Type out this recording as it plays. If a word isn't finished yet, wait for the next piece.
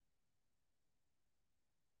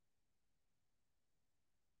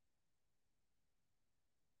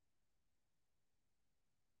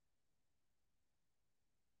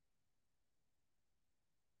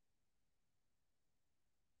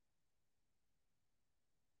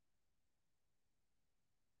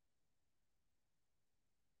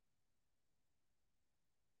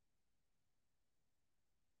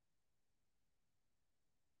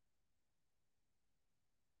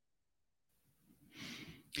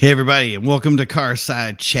Hey, everybody, and welcome to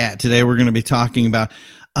Carside Chat. Today, we're going to be talking about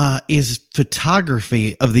is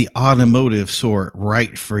photography of the automotive sort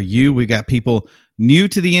right for you? We got people new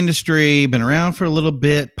to the industry, been around for a little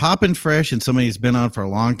bit, popping fresh, and somebody who's been on for a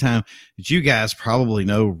long time that you guys probably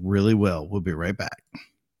know really well. We'll be right back.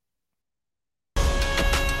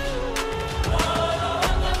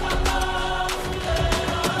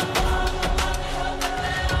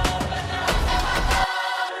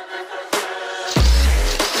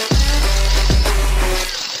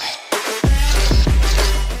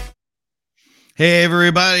 Hey,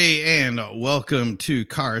 everybody, and welcome to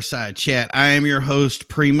Carside Chat. I am your host,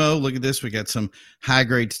 Primo. Look at this. We got some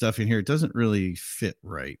high-grade stuff in here. It doesn't really fit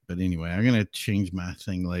right, but anyway, I'm going to change my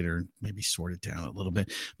thing later, maybe sort it down a little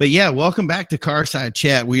bit. But yeah, welcome back to Carside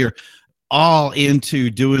Chat. We are all into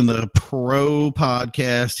doing the pro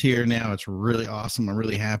podcast here now. It's really awesome. I'm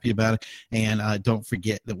really happy about it. And don't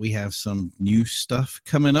forget that we have some new stuff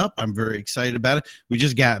coming up. I'm very excited about it. We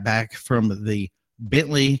just got back from the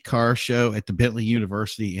Bentley car show at the Bentley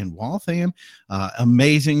University in Waltham.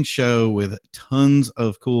 Amazing show with tons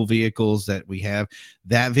of cool vehicles that we have.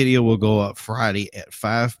 That video will go up Friday at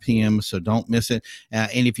 5 p.m. So don't miss it.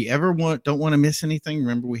 And if you ever don't want to miss anything,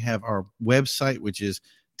 remember we have our website, which is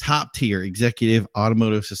top tier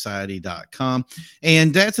executiveautomotivesociety.com.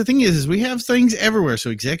 And that's the thing is we have things everywhere.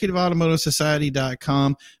 So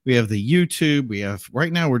executiveautomotivesociety.com. We have the YouTube. We have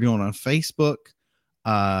right now we're doing on Facebook,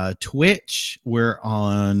 Twitch, we're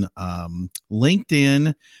on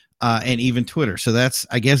LinkedIn, and even Twitter. So that's,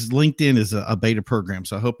 I guess LinkedIn is a beta program.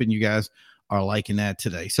 So I'm hoping you guys are liking that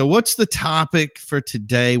today. So what's the topic for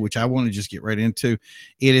today, which I want to just get right into?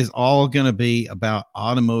 It is all going to be about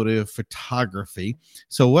automotive photography.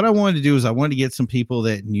 So what I wanted to do is I wanted to get some people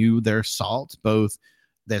that knew their salt, both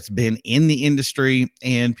that's been in the industry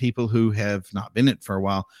and people who have not been in it for a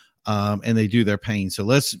while. And they do their pain. So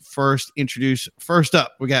let's first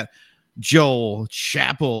up, we got Joel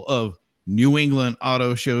Chappell of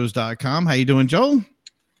NewEnglandAutoShows.com. How you doing, Joel?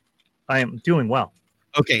 I am doing well.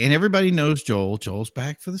 Okay, and everybody knows Joel. Joel's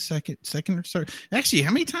back for the second or third. Actually,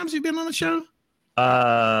 how many times have you been on the show?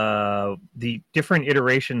 The different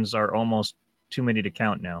iterations are almost too many to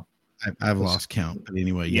count now. I've lost count, but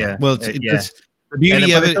anyway, yeah. Well, it's the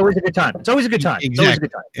beauty of it. It's always a good time. It's always a good time. Exactly. Always a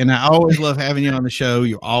good time. And I always love having you on the show.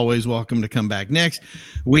 You're always welcome to come back. Next,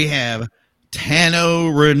 we have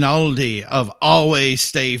Tano Rinaldi of Always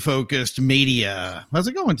Stay Focused Media. How's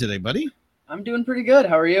it going today, buddy? I'm doing pretty good.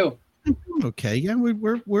 How are you? Okay. Yeah,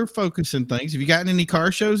 we're focusing things. Have you gotten any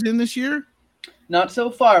car shows in this year? Not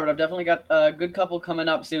so far, but I've definitely got a good couple coming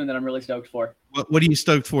up soon that I'm really stoked for. What are you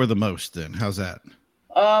stoked for the most then? How's that?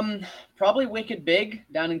 Probably Wicked Big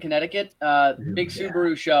down in Connecticut. Big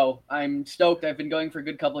Subaru show. I'm stoked. I've been going for a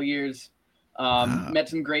good couple of years. Met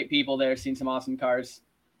some great people there, seen some awesome cars.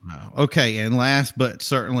 Wow. Okay, and last but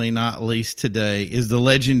certainly not least today is the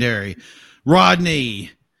legendary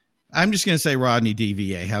Rodney. I'm just going to say Rodney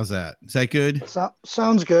DVA. How's that? Is that good?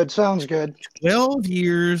 Sounds good. Sounds good. 12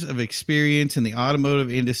 years of experience in the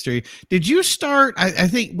automotive industry. Did you start, I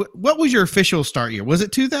think, what was your official start year? Was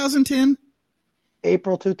it 2010?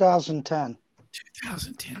 April 2010.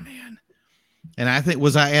 2010, man. And I think,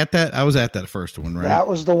 was I at that? I was at that first one, right? That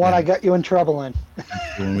was the one I got you in trouble in.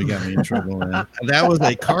 That's the one we got me in trouble in. That was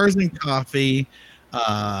a Cars and Coffee.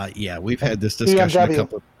 Yeah, we've had this discussion BMW. a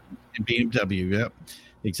couple of times. BMW, yep.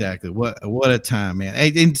 Exactly. What a time, man.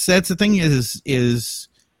 And that's the thing is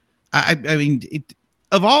I mean,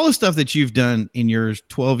 of all the stuff that you've done in your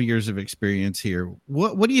 12 years of experience here,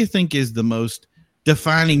 what do you think is the most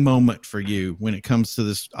defining moment for you when it comes to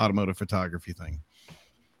this automotive photography thing?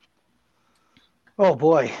 Oh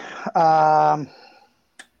boy.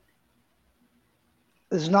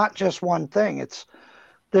 There's not just one thing.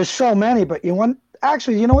 There's so many, but you know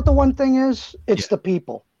what the one thing is? It's the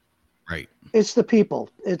people. Right. It's the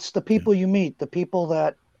people. It's the people you meet, the people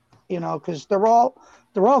that, because they're all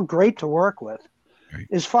great to work with. Right.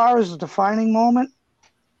 As far as the defining moment,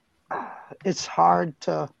 it's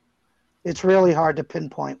really hard to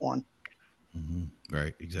pinpoint one. Mm-hmm.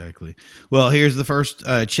 Right, exactly. Well, here's the first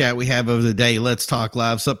chat we have of the day. Let's talk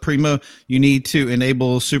live. So, Primo, you need to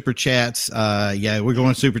enable super chats. Yeah, we're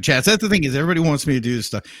going super chats. That's the thing is everybody wants me to do this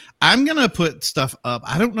stuff. I'm going to put stuff up.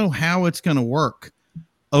 I don't know how it's going to work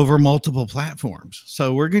over multiple platforms.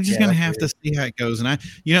 So we're just going to have to see how it goes. And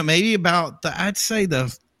maybe about I'd say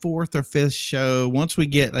the fourth or fifth show, once we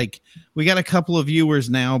get we got a couple of viewers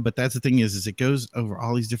now, but that's the thing is it goes over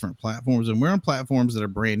all these different platforms and we're on platforms that are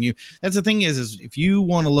brand new. That's the thing is if you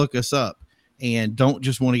want to look us up and don't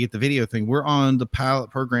just want to get the video thing. We're on the pilot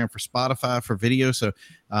program for Spotify for video. So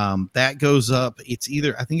that goes up.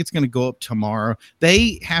 I think it's going to go up tomorrow.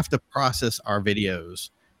 They have to process our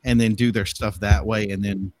videos and then do their stuff that way and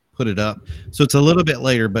then put it up. So it's a little bit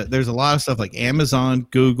later, but there's a lot of stuff like Amazon,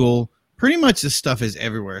 Google, pretty much this stuff is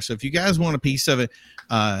everywhere. So if you guys want a piece of it,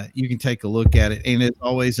 you can take a look at it. And it's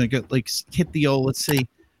always a good, like, hit the old, let's see.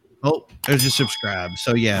 Oh, there's a subscribe.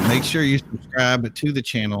 So yeah, make sure you subscribe to the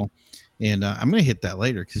channel. And I'm going to hit that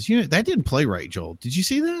later because that didn't play right, Joel. Did you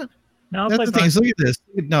see that? No, that's the thing. Look at this.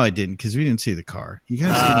 No, I didn't because we didn't see the car. You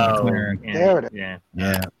guys didn't. There it is.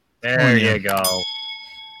 Yeah. There you go.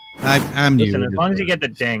 I'm new. Listen, as long as you get the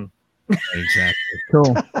ding. Exactly.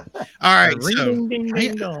 Cool. All right. So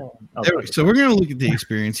we're going to look at the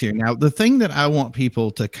experience here. Now, the thing that I want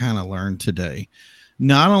people to kind of learn today,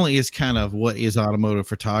 not only is kind of what is automotive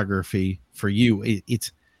photography for you,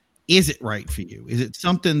 is it right for you? Is it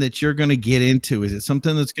something that you're going to get into? Is it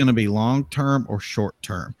something that's going to be long-term or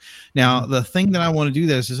short-term? Now, the thing that I want to do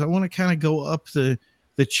this is I want to kind of go up the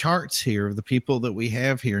charts here of the people that we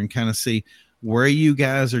have here and kind of see where you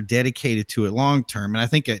guys are dedicated to it long term. And I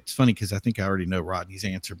think it's funny because I think I already know Rodney's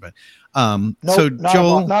answer, but nope, so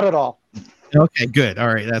Joel, not at all. Okay, good.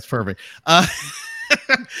 All right, that's perfect.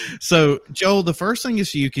 So Joel, the first thing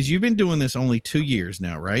is for you because you've been doing this only 2 years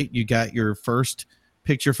now, right? You got your first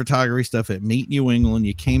picture photography stuff at Meet New England.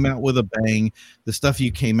 You came out with a bang. The stuff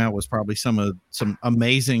you came out was probably some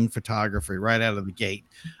amazing photography right out of the gate.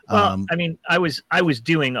 Well, I mean, I was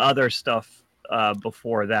doing other stuff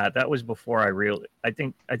before that. That was before I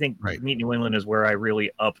think right. Meet New England is where I really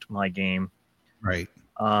upped my game. Right.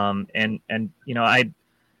 And I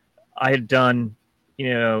had done,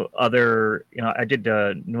 other, I did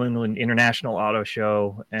the New England International Auto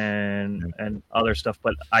Show and other stuff,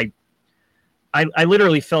 but I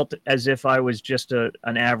literally felt as if I was just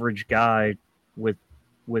an average guy with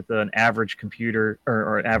an average computer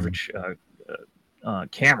or an average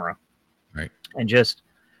camera. Right. And just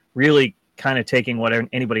really kind of taking what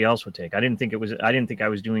anybody else would take. I didn't think I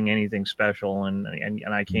was doing anything special, and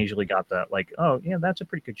I occasionally got that, like, oh yeah, that's a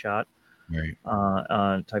pretty good shot, right?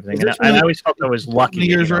 Type of thing. And I always felt I was lucky.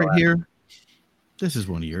 Yours right here. This is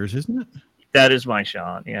one of yours, isn't it? That is my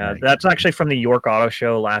shot. Yeah, right. That's actually from the York Auto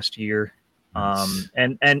Show last year.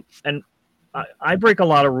 And I break a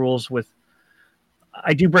lot of rules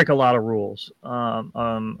I do break a lot of rules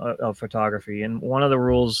of photography, and one of the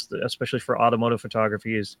rules, especially for automotive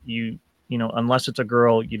photography, is unless it's a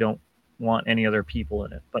girl, you don't want any other people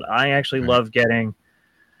in it. But I actually love getting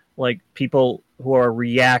like people who are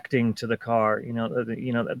reacting to the car.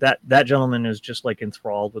 That gentleman is just like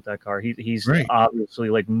enthralled with that car. He's obviously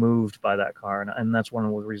like moved by that car, and that's one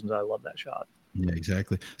of the reasons I love that shot. Yeah,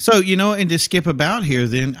 exactly. So and to skip about here,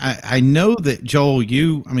 then I know that Joel,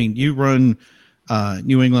 you run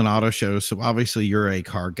New England Auto Show, so obviously you're a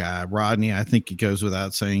car guy. Rodney, I think it goes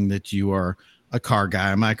without saying that you are a car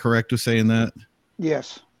guy. Am I correct with saying that?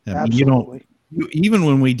 Yes, absolutely. Even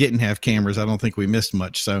when we didn't have cameras, I don't think we missed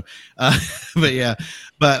much. So, but yeah.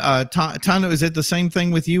 But Tano, is it the same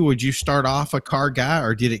thing with you? Would you start off a car guy,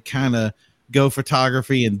 or did it kind of go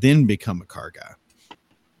photography and then become a car guy?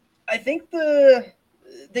 I think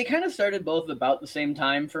they kind of started both about the same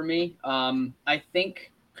time for me. I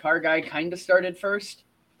think car guy kind of started first.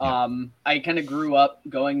 I kind of grew up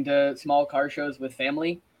going to small car shows with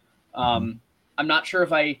family. I'm not sure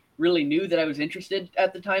if I really knew that I was interested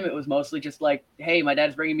at the time. It was mostly just like, hey, my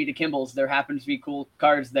dad's bringing me to Kimball's. There happens to be cool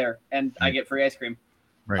cars there, and I get free ice cream.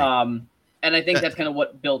 Right. And I think that's kind of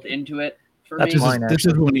what built into it for me. This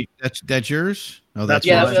is one. That's yours. Oh, that's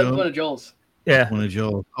that's one of Joel's. Yeah, one of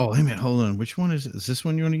Joel. Oh, hey man, hold on. Which one is it? Is this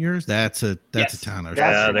one of yours? That's a Tano.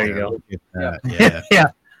 Yeah, there you go. Yeah. Yeah.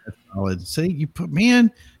 That's solid. See,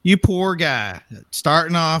 you poor guy,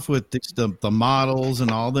 starting off with the models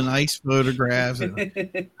and all the nice photographs.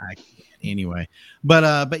 Anyway,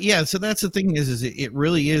 but yeah. So that's the thing is it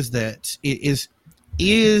really is that it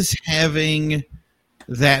is having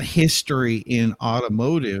that history in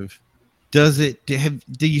automotive. Do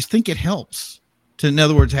you think it helps? In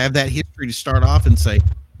other words, have that history to start off and say,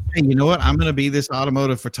 hey, you know what? I'm going to be this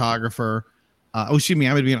automotive photographer. I'm going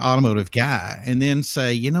to be an automotive guy. And then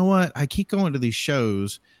say, you know what? I keep going to these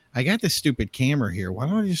shows. I got this stupid camera here. Why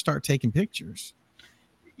don't I just start taking pictures?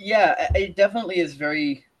 Yeah, it definitely is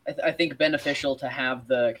very, I think, beneficial to have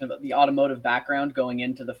the kind of the automotive background going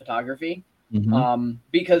into the photography.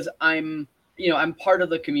 Because I'm part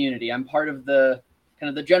of the community. I'm part of the kind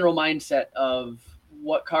of the general mindset of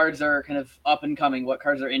what cars are kind of up and coming, what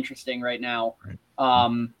cars are interesting right now. Right.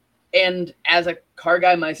 And as a car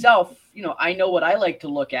guy myself, I know what I like to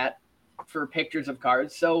look at for pictures of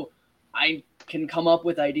cars. So I can come up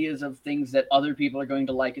with ideas of things that other people are going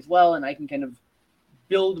to like as well, and I can kind of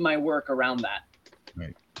build my work around that.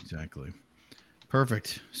 Right, exactly.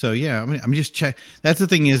 Perfect. So yeah, I'm just check. That's the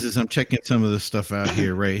thing is I'm checking some of the stuff out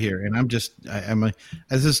here, right here, and I'm like,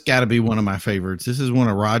 this has got to be one of my favorites. This is one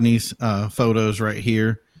of Rodney's photos right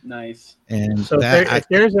here. Nice. And so if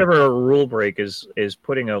there's ever a rule break, is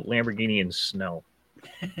putting a Lamborghini in snow.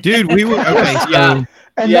 Dude, we were okay. So, yeah.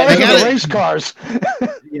 And Yeah, those I are got the it. race cars.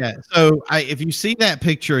 yeah. So if you see that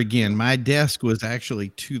picture again, my desk was actually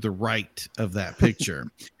to the right of that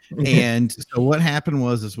picture. And so what happened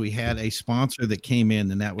was we had a sponsor that came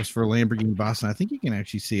in, and that was for Lamborghini Boston. I think you can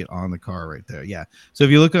actually see it on the car right there. Yeah. So if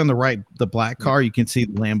you look on the right, the black car, you can see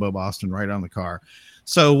the Lambo Boston right on the car.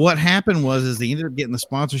 So what happened was they ended up getting the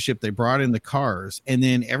sponsorship. They brought in the cars, and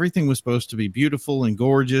then everything was supposed to be beautiful and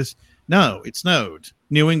gorgeous. No, it snowed.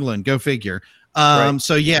 New England, go figure. Right.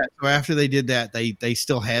 So yeah, so after they did that, they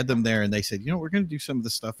still had them there, and they said, we're going to do some of the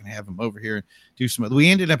stuff and have them over here and do some. We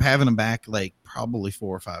ended up having them back like probably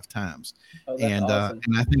 4 or 5 times. Oh, that's awesome.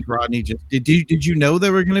 And I think Rodney just did you know they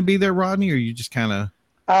were going to be there, Rodney, or you just kind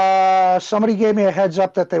of? Somebody gave me a heads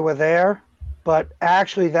up that they were there, but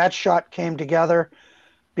actually that shot came together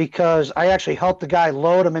because I actually helped the guy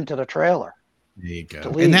load them into the trailer. There you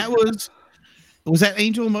go. And that was that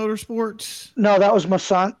Angel Motorsports? No, that was what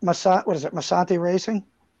is it? Masante Racing?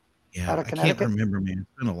 Yeah, out of I can't Connecticut? remember, man.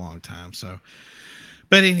 It's been a long time. So,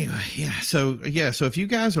 but anyway, yeah. So if you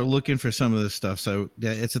guys are looking for some of this stuff, so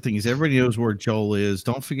it's the thing is everybody knows where Joel is.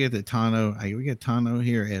 Don't forget that Tano. We got Tano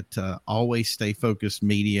here at Always Stay Focused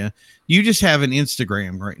Media. You just have an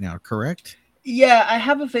Instagram right now, correct? Yeah, I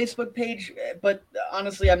have a Facebook page, but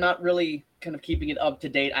honestly, I'm not really kind of keeping it up to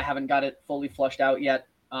date. I haven't got it fully flushed out yet.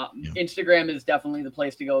 Instagram is definitely the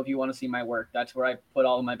place to go if you want to see my work. That's where I put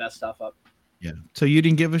all of my best stuff up. Yeah. So you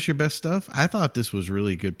didn't give us your best stuff? I thought this was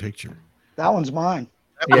really a good picture. That one's mine.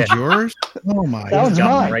 That was yours? Oh my That one's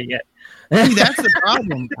God. mine. Right yet. See, that's the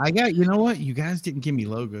problem. You know what? You guys didn't give me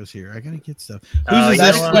logos here. I got to get stuff. Oh, Who's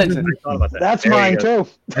that's this? Clinton. I thought about that. That's There you mine go. too.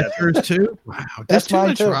 That's yours too? Wow. That's too mine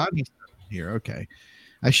much too. Rodney stuff here. Okay.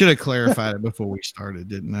 I should have clarified it before we started,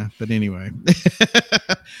 didn't I? But anyway.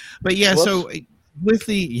 But yeah, Whoops. so with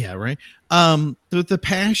with the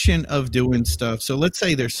passion of doing stuff. So let's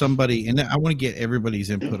say there's somebody, and I want to get everybody's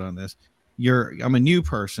input on this. I'm a new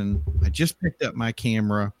person. I just picked up my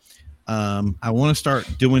camera. I want to start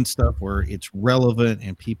doing stuff where it's relevant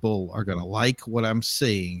and people are going to like what I'm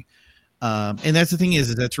seeing. And that's the thing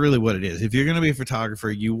is that's really what it is. If you're going to be a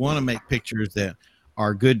photographer, you want to make pictures that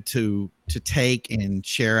are good to take and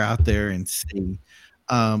share out there and see.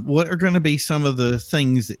 What are going to be some of the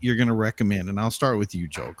things that you're going to recommend? And I'll start with you,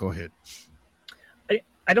 Joel. Go ahead.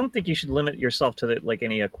 I don't think you should limit yourself to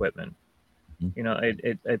any equipment.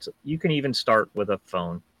 It's you can even start with a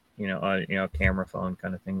phone, camera phone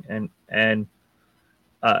kind of thing. And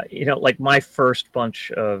like my first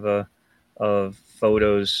bunch of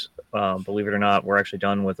photos, believe it or not, were actually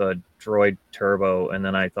done with a Droid Turbo. And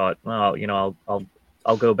then I thought, well,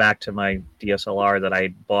 I'll go back to my DSLR that I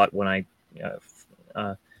bought when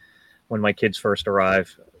when my kids first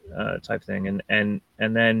arrive, type thing. And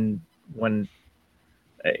then when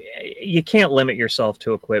you can't limit yourself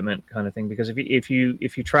to equipment kind of thing, because if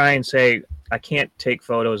you try and say I can't take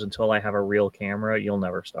photos until I have a real camera, you'll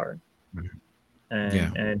never start.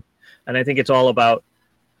 And I think it's all about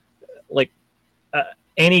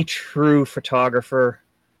any true photographer,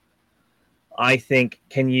 I think,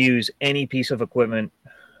 can use any piece of equipment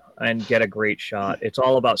and get a great shot. It's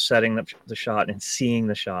all about setting the shot and seeing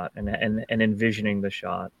the shot and envisioning the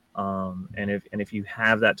shot. And if you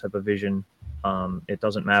have that type of vision, it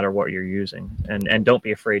doesn't matter what you're using, and don't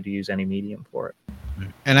be afraid to use any medium for it.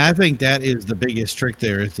 And I think that is the biggest trick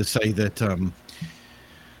there, is to say that,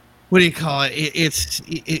 what do you call it?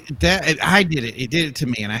 I did it. It did it to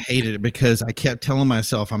me, and I hated it because I kept telling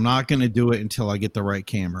myself, I'm not going to do it until I get the right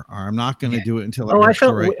camera, or I'm not going to do it until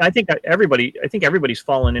I think everybody's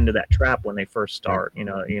fallen into that trap when they first start. And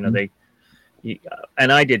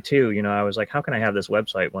I did too. I was like, how can I have this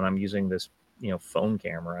website when I'm using this, phone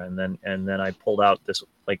camera? And then I pulled out this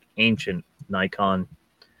ancient Nikon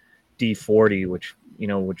D40, which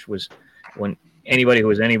was when anybody who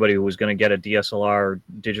was going to get a DSLR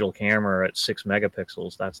digital camera at 6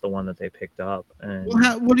 megapixels, that's the one that they picked up. And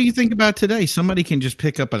what do you think about today? Somebody can just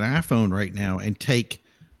pick up an iPhone right now and take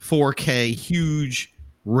 4K huge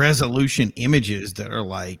resolution images that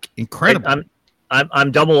are incredible.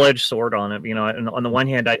 I'm double-edged sword on it. And on the one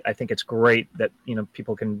hand, I think it's great that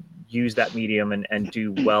people can use that medium and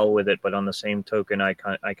do well with it, but on the same token, I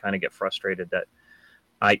kind of get frustrated that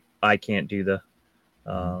I can't do the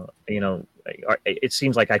It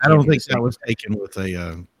seems like I don't can't do think the that same. was taken with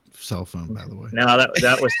a cell phone, by the way. No,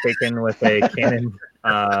 that was taken with a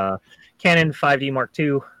Canon 5D Mark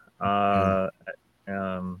II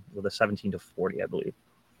with a 17-40, I believe.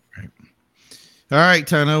 Right. All right,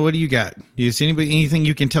 Tano, what do you got? Do you see anything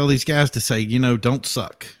you can tell these guys to say, don't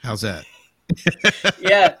suck? How's that?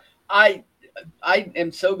 Yeah, I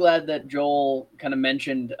am so glad that Joel kind of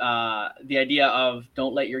mentioned the idea of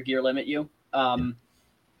don't let your gear limit you.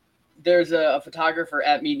 There's a photographer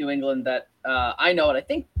at Meet New England that I know, and I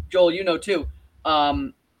think, Joel, you know too.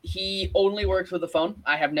 He only works with a phone.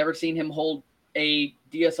 I have never seen him hold a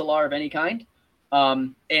DSLR of any kind,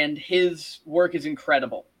 and his work is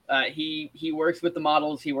incredible. He works with the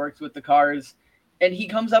models, he works with the cars, and he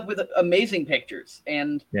comes up with amazing pictures.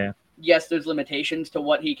 And yes, there's limitations to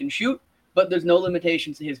what he can shoot, but there's no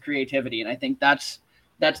limitations to his creativity. And I think that's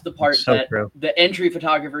the part that the entry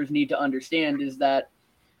photographers need to understand, is that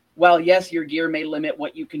while yes, your gear may limit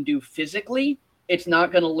what you can do physically, it's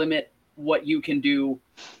not going to limit what you can do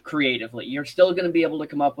creatively. You're still going to be able to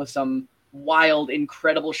come up with some wild,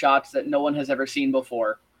 incredible shots that no one has ever seen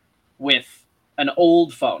before with an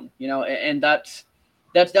old phone, and that's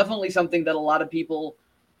definitely something that a lot of people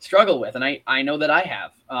struggle with. And I know that I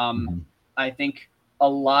have. I think a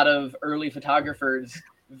lot of early photographers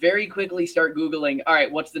very quickly start Googling, all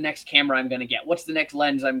right, what's the next camera I'm going to get? What's the next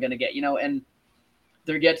lens I'm going to get? And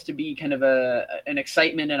there gets to be kind of an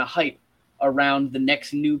excitement and a hype around the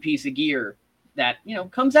next new piece of gear that,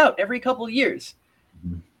 comes out every couple of years.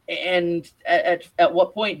 And at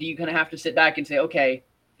what point do you kind of have to sit back and say, okay,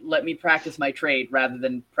 let me practice my trade rather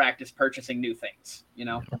than practice purchasing new things,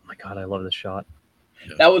 Oh my God, I love this shot.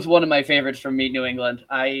 That was one of my favorites from Meet New England.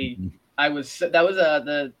 That was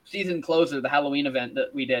the season closer, the Halloween event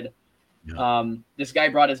that we did. This guy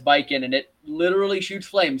brought his bike in and it literally shoots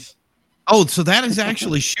flames. Oh, so that is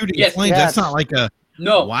actually shooting flames. Yes. That's not like a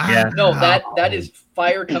wow. Yeah. No, that is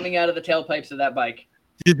fire coming out of the tailpipes of that bike.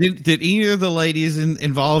 Did either of the ladies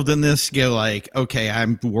involved in this go like, okay,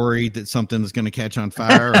 I'm worried that something is going to catch on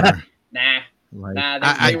fire? Or,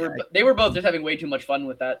 they were both just having way too much fun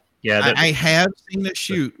with that. Yeah, I have seen a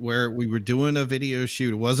shoot where we were doing a video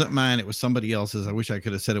shoot. It wasn't mine; it was somebody else's. I wish I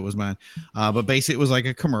could have said it was mine, but basically, it was like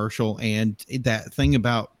a commercial. And that thing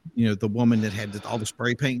about the woman that had all the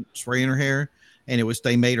spray in her hair, and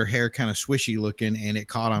they made her hair kind of swishy looking, and it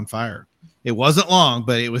caught on fire. It wasn't long,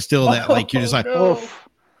 but it was still that like you're just like,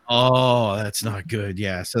 oh, that's not good.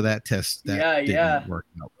 Yeah, so that test didn't work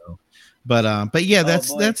out well. But yeah,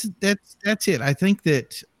 that's it. I think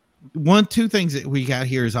that two things that we got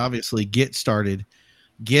here is obviously get started,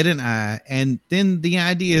 get an eye, and then the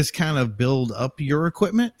idea is kind of build up your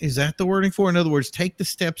equipment. Is that the wording for? In other words, take the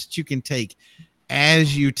steps that you can take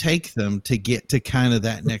as you take them to get to kind of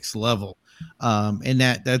that next level. And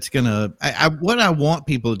that's gonna. What I want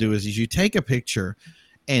people to do is you take a picture.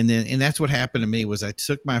 And that's what happened to me was I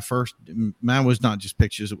took mine was not just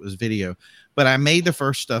pictures, it was video, but I made the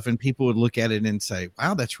first stuff and people would look at it and say,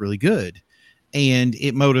 wow, that's really good. And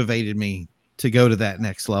it motivated me to go to that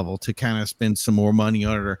next level, to kind of spend some more money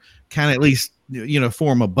on it, or kind of at least,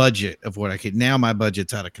 form a budget of what I could. Now my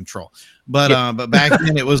budget's out of control, but back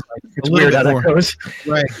then it was like it's weird how that goes.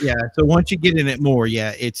 Right. Yeah. So once you get in it more,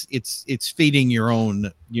 it's feeding your own,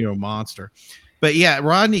 monster. But yeah,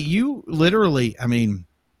 Rodney, you literally,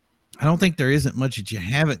 I don't think there isn't much that you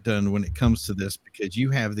haven't done when it comes to this, because you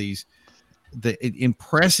have the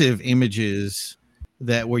impressive images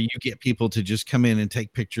that where you get people to just come in and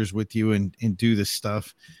take pictures with you and do this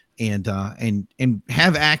stuff and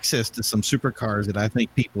have access to some supercars that I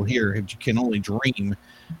think people here can only dream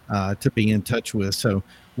to be in touch with. So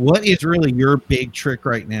what is really your big trick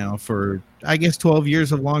right now for, I guess, 12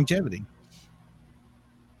 years of longevity?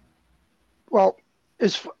 Well,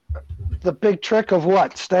 it's the big trick of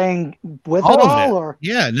what? Staying with all it of all? It. Or?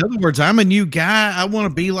 Yeah, in other words, I'm a new guy. I want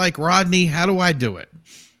to be like Rodney. How do I do it?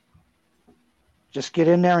 Just get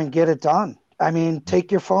in there and get it done.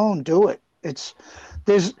 Take your phone, do it.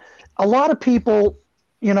 There's a lot of people,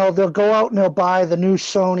 they'll go out and they'll buy the new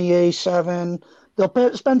Sony A7.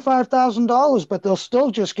 They'll spend $5,000, but they'll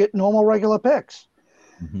still just get normal regular pics.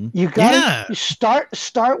 Mm-hmm. You got to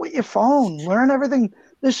start with your phone. Learn everything.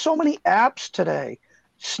 There's so many apps today.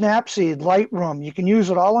 Snapseed, Lightroom. You can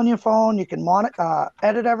use it all on your phone. You can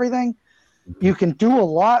edit everything. You can do a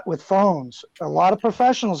lot with phones. A lot of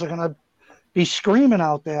professionals are going to be screaming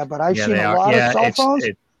out there, but I've seen a lot of cell phones.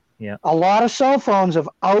 A lot of cell phones have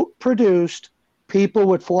outproduced people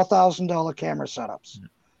with $4,000 camera setups.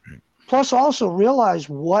 Plus, also realize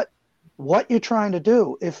what you're trying to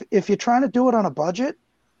do. If you're trying to do it on a budget,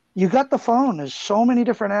 You got the phone. There's so many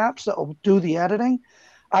different apps that will do the editing.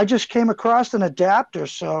 I just came across an adapter.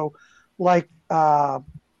 So, like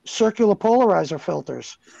circular polarizer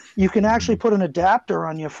filters, you can actually put an adapter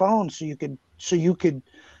on your phone, so you could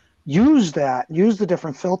use the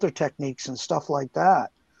different filter techniques and stuff like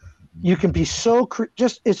that. You can be so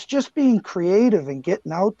it's just being creative and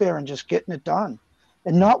getting out there and just getting it done,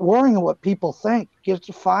 and not worrying what people think. Get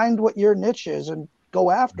to find what your niche is and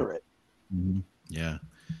go after it. Yeah.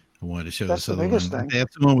 I wanted to show That's this the other biggest one. thing.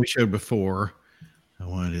 That's the one we showed before. I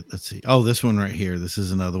wanted it. Let's see. Oh, this one right here. This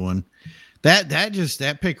is another one.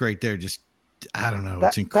 That pic right there, just, I don't know.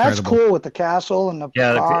 It's incredible. That's cool with the castle and the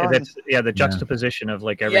car. The juxtaposition of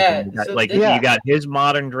like everything. Yeah, You got his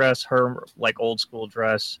modern dress, her like old school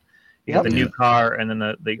dress. You got the new car, and then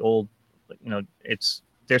the old.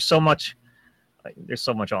 There's so much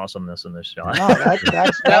awesomeness in this shot. No,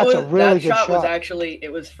 that's a really good shot. Was actually,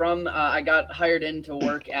 it was from I got hired in to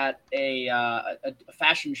work at a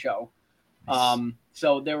fashion show.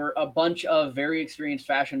 So there were a bunch of very experienced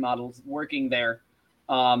fashion models working there,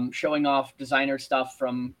 showing off designer stuff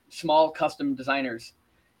from small custom designers.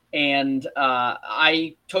 And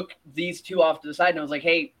I took these two off to the side and I was like,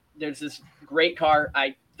 hey, there's this great car.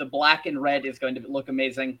 The black and red is going to look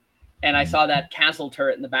amazing. And I saw that castle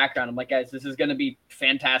turret in the background. I'm like, guys, this is going to be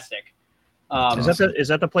fantastic. Is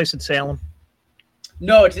that the place in Salem?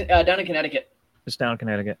 No, it's down in Connecticut. It's down in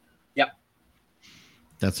Connecticut. Yep.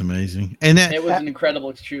 That's amazing. And it was an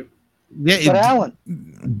incredible shoot. Yeah, but Alan.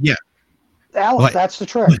 Yeah. Alan, what? That's the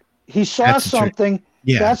trick. He saw something.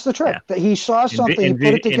 Yeah. That's the trick. That he saw something, he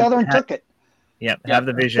put it together and took it. Yeah, have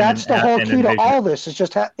the vision. That's the whole key to all this. It's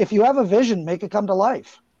just if you have a vision, make it come to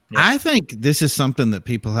life. Yeah. I think this is something that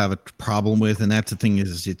people have a problem with, and that's the thing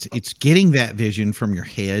is it's getting that vision from your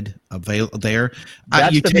head there.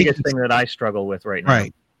 That's the biggest thing that I struggle with right now.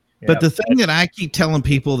 Right. Yeah. But the thing that I keep telling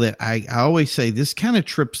people that I always say this kind of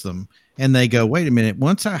trips them, and they go, wait a minute.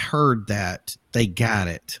 Once I heard that, they got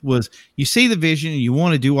it. Was you see the vision and you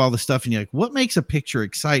want to do all the stuff, and you're like, what makes a picture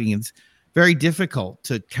exciting? It's very difficult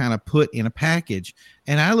to kind of put in a package.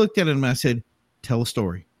 And I looked at it and I said, tell a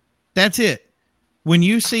story. That's it. When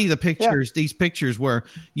you see the pictures, these pictures where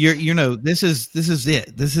this is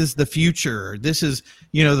it. This is the future. This is,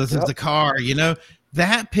 this is the car,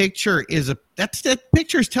 that picture that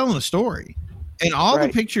picture is telling a story. And all the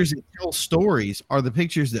pictures that tell stories are the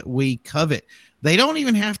pictures that we covet. They don't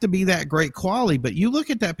even have to be that great quality, but you look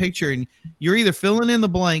at that picture and you're either filling in the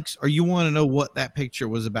blanks or you want to know what that picture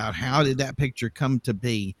was about. How did that picture come to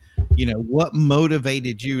be? What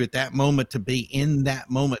motivated you at that moment to be in that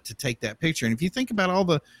moment to take that picture? And if you think about all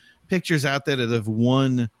the pictures out there that have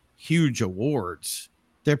won huge awards,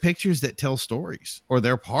 they're pictures that tell stories or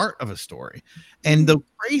they're part of a story. And the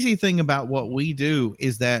crazy thing about what we do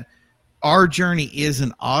is that our journey is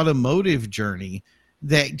an automotive journey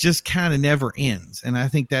that just kind of never ends. And I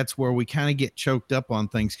think that's where we kind of get choked up on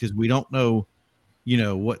things because we don't know,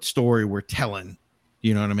 what story we're telling.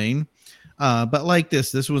 You know what I mean? But like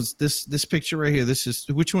this picture right here. This is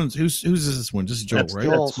who's this one? This is Joel, right?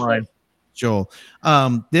 That's mine. Joel.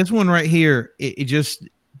 This one right here, it's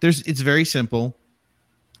very simple,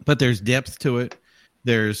 but there's depth to it.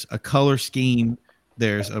 There's a color scheme.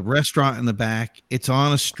 There's a restaurant in the back. It's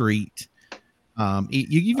on a street.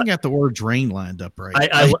 You even got the word drain lined up right.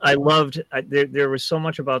 I loved. There was so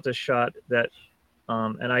much about this shot that,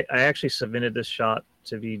 and I actually submitted this shot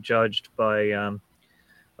to be judged by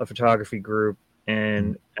a photography group,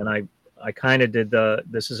 and I kind of did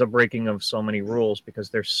this is a breaking of so many rules because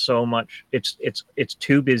there's so much. It's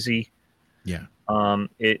too busy. Yeah. The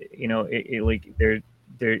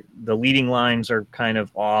leading lines are kind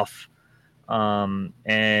of off,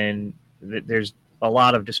 and there's a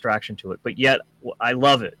lot of distraction to it, but yet I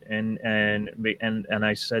love it. And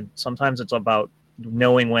I said, sometimes it's about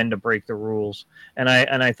knowing when to break the rules. And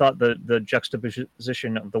I thought the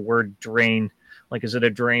juxtaposition of the word drain, like, is it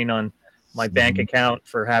a drain on my bank account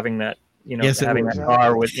for having that, having that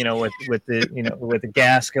car with the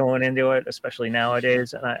gas going into it, especially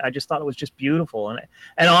nowadays. And I just thought it was just beautiful.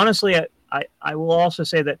 And honestly, I will also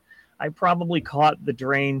say that I probably caught the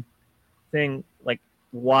drain thing, like,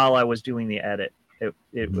 while I was doing the edit.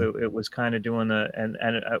 It was kind of doing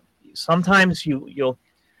sometimes you'll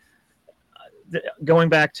going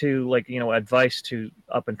back to advice to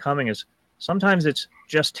up and coming is sometimes it's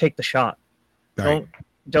just take the shot. Right.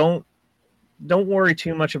 Don't worry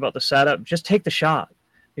too much about the setup. Just take the shot,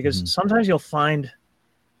 because sometimes you'll find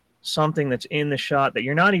something that's in the shot that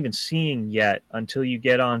you're not even seeing yet until you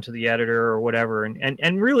get onto the editor or whatever.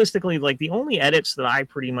 And realistically, like, the only edits that I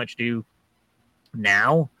pretty much do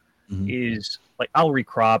now is, like, I'll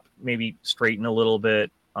recrop, maybe straighten a little bit,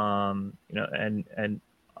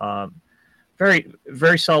 very,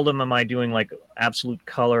 very seldom am I doing like absolute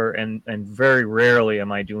color, and very rarely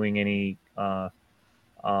am I doing any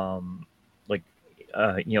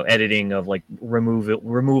editing of like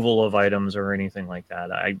removal of items or anything like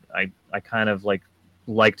that. I kind of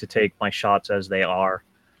like to take my shots as they are,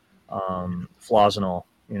 flaws and all.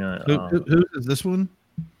 Who is this one?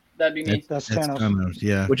 That'd be me. That's Thanos,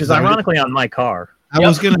 yeah. Which is ironically on my car. I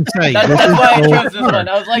was going to say That's why I chose this one.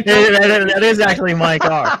 I was like, that is actually my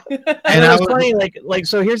car. And I it was was- funny, like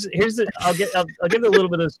so. Here's the. I'll give a little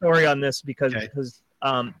bit of the story on this because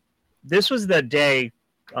this was the day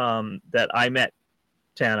that I met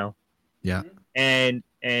Tano. Yeah. And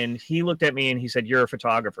he looked at me and he said, "You're a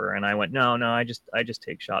photographer," and I went, "No, I just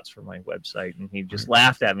take shots for my website." And he just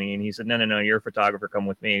laughed at me and he said, "No, you're a photographer. Come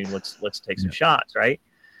with me. Let's take some shots, right?"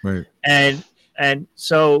 Right. And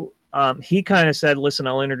so he kind of said, "Listen,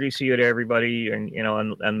 I'll introduce you to everybody, and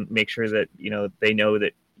and make sure that they know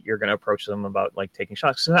that you're going to approach them about like taking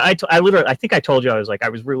shots." So I think I told you I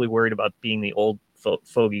was really worried about being the old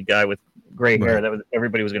fogey guy with gray hair that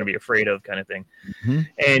everybody was going to be afraid of, kind of thing.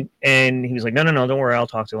 Mm-hmm. And he was like, "No, don't worry, I'll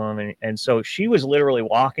talk to him." And so she was literally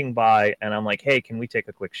walking by, and I'm like, "Hey, can we take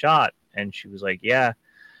a quick shot?" And she was like, "Yeah."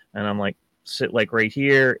 And I'm like, "Sit like right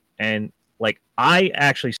here," and like I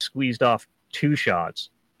actually squeezed off 2 shots.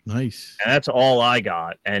 Nice. And that's all I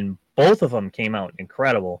got. And both of them came out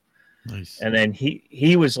incredible. Nice. And then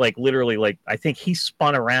he was like literally like, I think he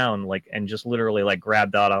spun around like and just literally like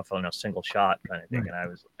grabbed that off on a single shot kind of thing. And I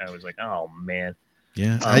was like, oh man.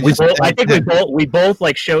 Yeah. I think we both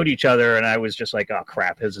like showed each other, and I was just like, oh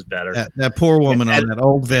crap, his is better. That poor woman on that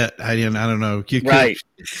old vet. I don't know. Right.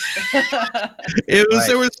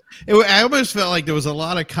 I almost felt like there was a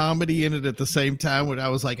lot of comedy in it at the same time when I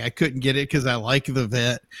was like, I couldn't get it because I like the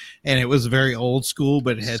vet and it was very old school,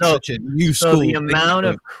 but it had such a new school. So the amount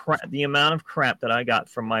of crap that I got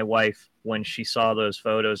from my wife when she saw those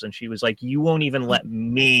photos, and she was like, "You won't even let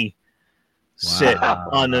me sit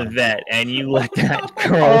on the vet, and you let that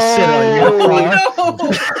girl sit on your car."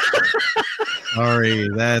 No. Sorry,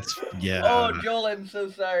 Oh, Joel, I'm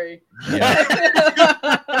so sorry.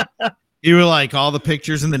 Yeah. You were like, all the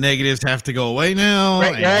pictures and the negatives have to go away now.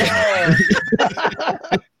 Right.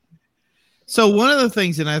 So one of the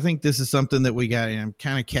things, and I think this is something that we got, and I'm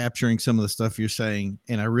kind of capturing some of the stuff you're saying,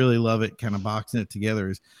 and I really love it, kind of boxing it together,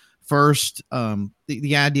 is first,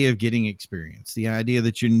 the idea of getting experience, the idea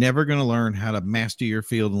that you're never going to learn how to master your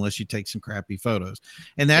field unless you take some crappy photos.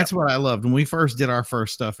 And that's what I loved. When we first did our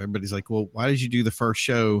first stuff, everybody's like, well, why did you do the first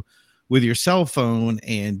show with your cell phone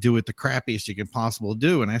and do it the crappiest you can possibly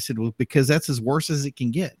do? And I said, well, because that's as worse as it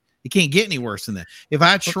can get. It can't get any worse than that. If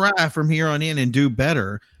I try from here on in and do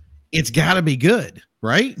better, it's got to be good,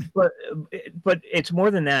 right? But it's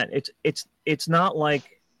more than that. It's not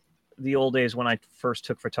like the old days when I first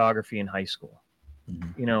took photography in high school,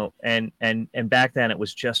 and back then it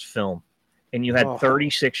was just film, and you had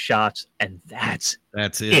 36 shots, and that's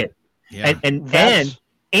it. Yeah.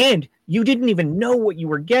 And you didn't even know what you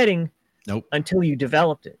were getting until you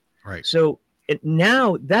developed it. Right. So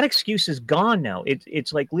now that excuse is gone. Now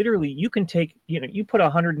it's like literally you can take, you put a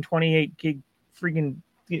 128 gig freaking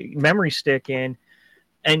memory stick in,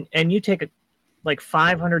 and you take like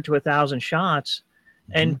 500 to 1,000 shots,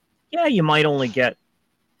 and yeah, you might only get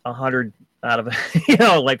 100 out of it,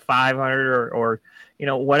 like 500 or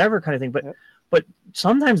whatever kind of thing. But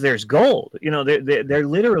sometimes there's gold. There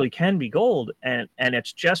literally can be gold, and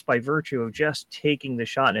it's just by virtue of just taking the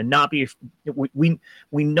shot and not be. We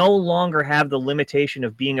no longer have the limitation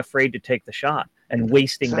of being afraid to take the shot and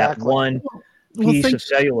wasting that one piece of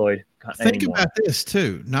celluloid. Think about this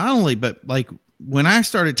too. Not only, but like when I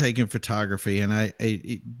started taking photography, and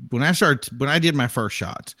when I did my first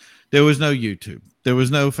shots, there was no YouTube, there was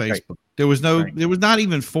no Facebook, right. there was not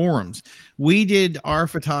even forums. We did our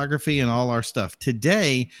photography and all our stuff.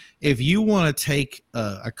 Today, if you want to take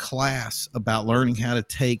a class about learning how to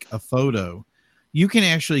take a photo, you can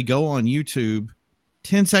actually go on YouTube.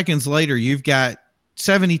 10 seconds later, you've got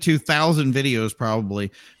 72,000 videos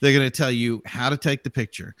probably. They're going to tell you how to take the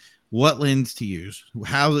picture, what lens to use,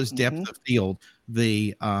 how is depth of field,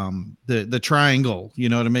 the triangle, you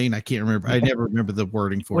know what I mean? I can't remember. I never remember the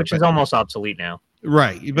wording for which it. Which is almost obsolete now.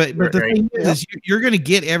 Right. But the thing is you're going to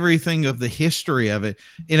get everything of the history of it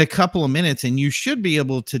in a couple of minutes, and you should be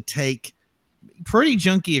able to take pretty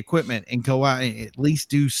junky equipment and go out and at least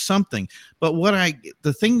do something. But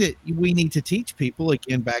the thing that we need to teach people,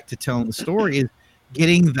 again, back to telling the story, is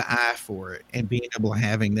getting the eye for it and being able to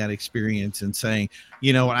having that experience and saying,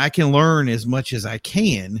 I can learn as much as I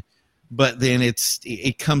can, but then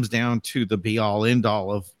it comes down to the be all end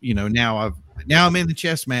all of, now Now I'm in the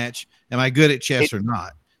chess match. Am I good at chess or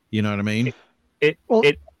not? You know what I mean?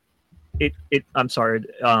 I'm sorry.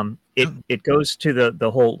 It goes to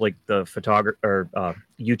the whole like the photography or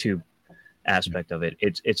YouTube aspect of it.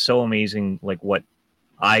 It's so amazing, like what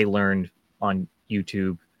I learned on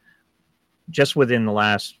YouTube just within the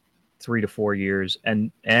last 3 to 4 years,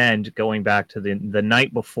 and going back to the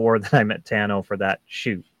night before that I met Tano for that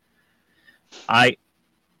shoot. I'm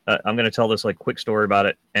going to tell this like quick story about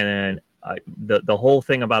it, and the whole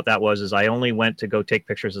thing about that is I only went to go take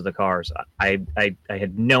pictures of the cars. I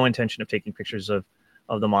had no intention of taking pictures of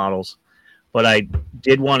the models, but I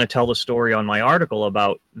did want to tell the story on my article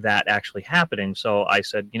about that actually happening. So I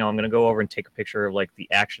said, I'm going to go over and take a picture of like the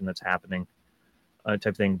action that's happening,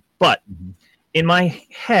 type thing. But in my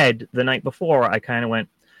head the night before, I kind of went,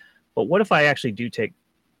 but what if I actually do take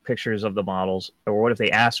pictures of the models, or what if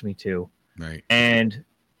they ask me to? Right. And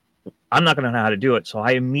I'm not going to know how to do it. So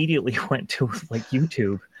I immediately went to like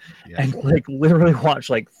YouTube and like literally watched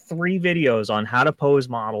like 3 videos on how to pose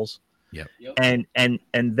models. Yep. And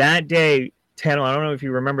that day, Tano, I don't know if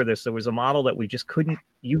you remember this, there was a model that you just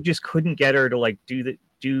couldn't get her to like do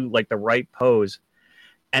like the right pose.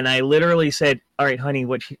 And I literally said, all right, honey,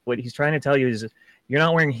 what he's trying to tell you is you're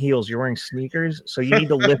not wearing heels, you're wearing sneakers. So you need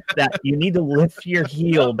to lift you need to lift your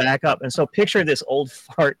heel back up. And so picture this old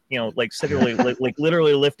fart, like literally, like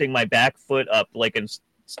literally lifting my back foot up, like, and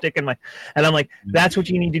sticking and I'm like, that's what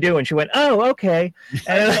you need to do. And she went, oh, okay.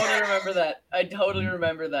 And I totally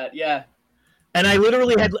remember that. Yeah. And I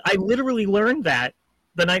literally learned that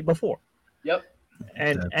the night before. Yep.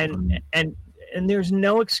 And there's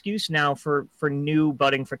no excuse now for new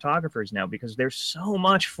budding photographers now, because there's so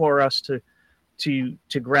much for us to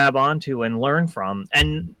grab onto and learn from,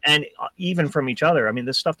 and even from each other. I mean,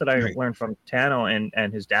 the stuff that I learned from Tano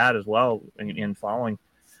and his dad as well in following,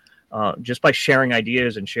 just by sharing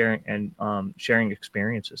ideas and sharing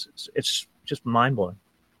experiences. It's just mind blowing.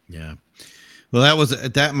 Yeah. Well, that was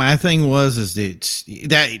that. My thing is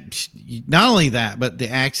that not only that, but the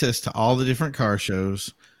access to all the different car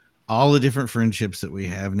shows, all the different friendships that we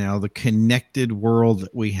have now, the connected world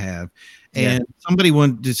that we have. And somebody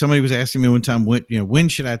was asking me one time, when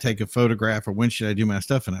should I take a photograph, or when should I do my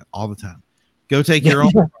stuff? And all the time, go take your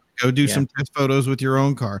own car. Go do some test photos with your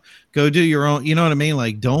own car. Go do your own. You know what I mean?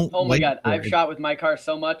 Like, don't. Oh my God, I've shot with my car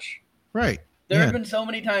so much. Right. There have been so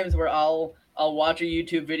many times where I'll watch a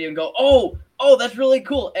YouTube video and go, oh, that's really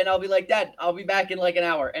cool, and I'll be like, Dad, I'll be back in like an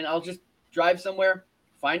hour, and I'll just drive somewhere,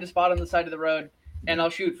 find a spot on the side of the road, and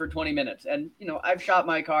I'll shoot for 20 minutes. And I've shot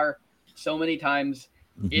my car so many times.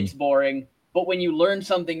 It's boring, but when you learn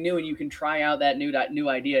something new and you can try out that new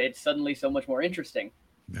idea, it's suddenly so much more interesting.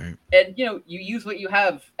 Right. And you use what you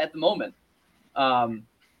have at the moment.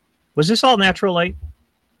 Was this all natural light?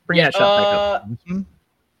 Bring that shot back up.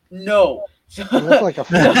 No. It looked like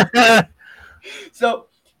a So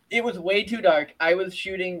it was way too dark. I was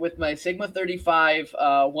shooting with my Sigma 35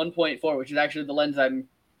 1.4, which is actually the lens I'm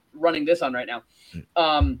running this on right now.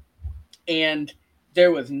 And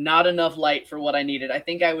there was not enough light for what I needed. I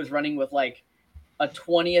think I was running with like a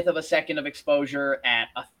 20th of a second of exposure at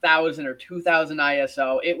 1,000 or 2,000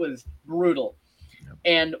 ISO. It was brutal. Yep.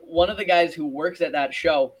 And one of the guys who works at that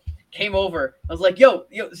show came over. I was like, yo,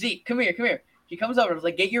 Zeke, come here. He comes over. I was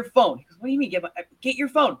like, get your phone. He goes, what do you mean? Get your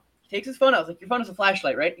phone. He takes his phone out. I was like, your phone is a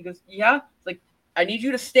flashlight, right? He goes, yeah. It's like, I need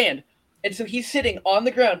you to stand. And so he's sitting on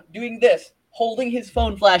the ground doing this, holding his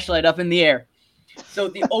phone flashlight up in the air. So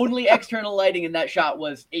the only external lighting in that shot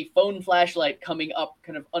was a phone flashlight coming up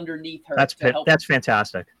kind of underneath her. That's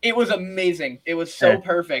fantastic. It was amazing. It was so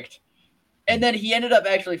perfect. And then he ended up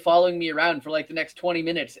actually following me around for like the next 20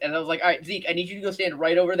 minutes. And I was like, all right, Zeke, I need you to go stand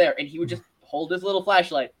right over there. And he would just hold his little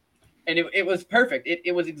flashlight. And it was perfect.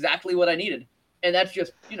 It was exactly what I needed. And that's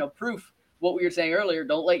just, proof what we were saying earlier.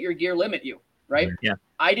 Don't let your gear limit you, right? Yeah.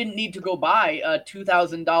 I didn't need to go buy a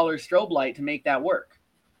 $2,000 strobe light to make that work.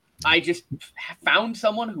 I just found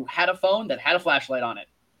someone who had a phone that had a flashlight on it.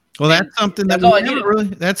 Well, that's something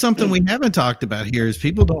that's something we haven't talked about here is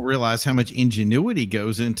people don't realize how much ingenuity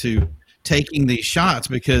goes into taking these shots,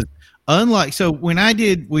 because when I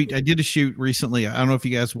did a shoot recently. I don't know if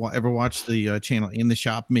you guys ever watched the channel In the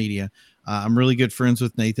Shop Media. I'm really good friends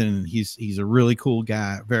with Nathan, and he's a really cool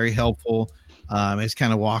guy, very helpful. Has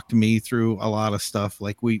kind of walked me through a lot of stuff.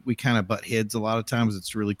 Like we kind of butt heads a lot of times.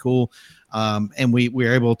 It's really cool. And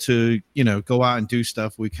we're able to, go out and do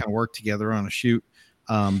stuff. We kind of work together on a shoot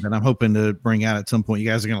that I'm hoping to bring out at some point. You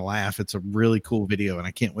guys are going to laugh. It's a really cool video, and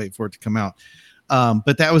I can't wait for it to come out.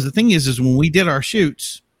 But that was the thing is when we did our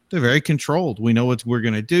shoots, they're very controlled. We know what we're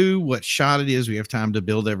going to do, what shot it is. We have time to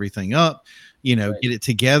build everything up, get it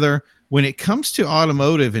together. when it comes to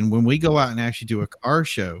automotive and when we go out and actually do a car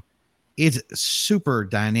show, it's super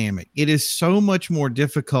dynamic. It is so much more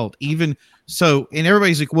difficult. Even so, and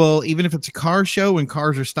everybody's like, well, even if it's a car show and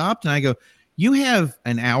cars are stopped, and I go, you have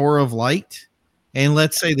an hour of light, and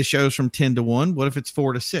let's say the show's from 10 to 1. What if it's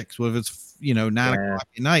 4 to 6? What if it's 9 o'clock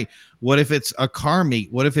at night? What if it's a car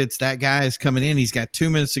meet? What if it's that guy is coming in? He's got 2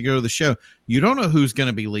 minutes to go to the show. You don't know who's going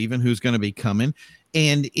to be leaving, who's going to be coming.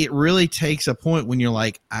 And it really takes a point when you're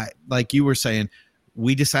like you were saying,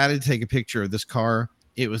 we decided to take a picture of this car.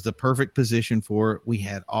 It was the perfect position for it. We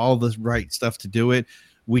had all the right stuff to do it.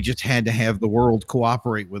 We just had to have the world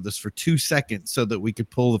cooperate with us for 2 seconds so that we could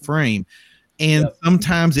pull the frame. And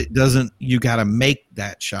sometimes it doesn't. You got to make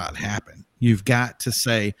that shot happen. You've got to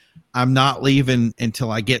say, I'm not leaving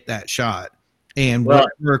until I get that shot. And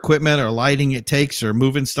whatever equipment or lighting it takes, or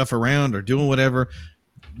moving stuff around, or doing whatever,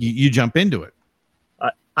 you jump into it.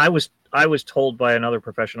 I was told by another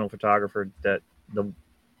professional photographer that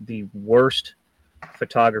the worst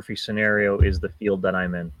photography scenario is the field that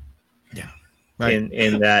I'm in. Yeah, right.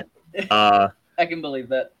 In that, I can believe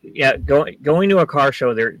that. Yeah, going to a car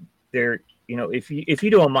show, there, if you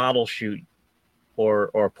do a model shoot or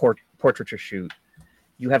a portraiture shoot,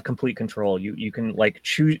 you have complete control. You can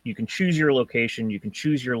choose your location, you can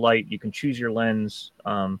choose your light, you can choose your lens,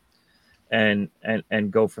 and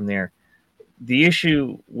go from there. The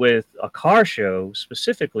issue with a car show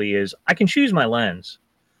specifically is I can choose my lens,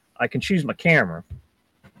 I can choose my camera,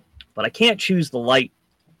 but I can't choose the light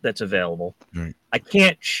that's available. Right. I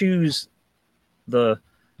can't choose the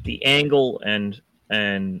angle and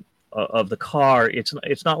of the car.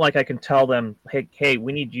 It's not like I can tell them, hey,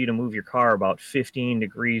 we need you to move your car about 15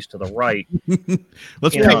 degrees to the right.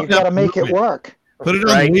 Let's you got to make it work. Put it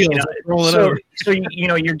on the wheels. Roll it over. So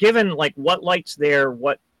you're given like what light's there,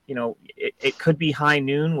 what. It could be high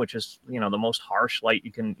noon, which is, the most harsh light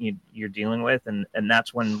you're dealing with. And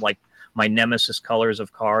that's when like my nemesis colors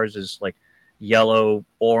of cars is like yellow,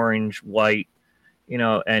 orange, white,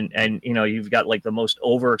 and you've got like the most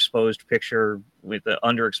overexposed picture with the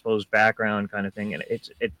underexposed background kind of thing. And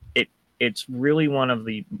it's really one of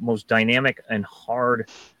the most dynamic and hard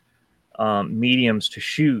mediums to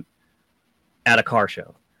shoot at a car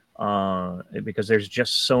show. Because there's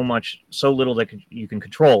just so little that you can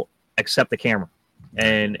control, except the camera,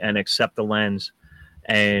 and accept the lens,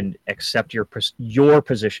 and accept your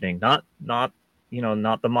positioning, not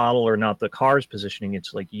the model or not the car's positioning.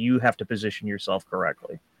 It's like you have to position yourself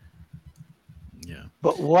correctly. Yeah.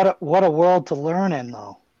 But what a world to learn in,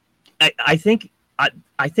 though. I think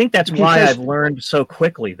that's why I've learned so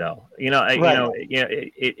quickly, though.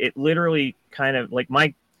 It literally kind of like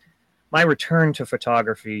my return to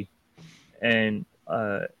photography, and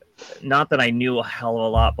not that I knew a hell of a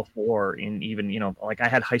lot before, and even like I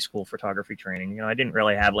had high school photography training. I didn't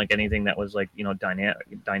really have like anything that was like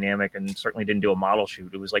dynamic, and certainly didn't do a model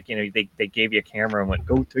shoot. It was like they gave you a camera and went,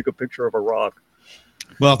 go take a picture of a rock.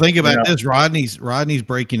 Well, think about this. Rodney's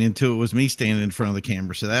breaking into it was me standing in front of the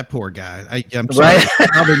camera. So that poor guy, I'm sorry,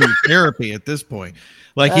 probably need therapy at this point.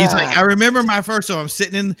 Like he's like, I remember my first. So I'm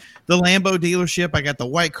sitting in the Lambo dealership. I got the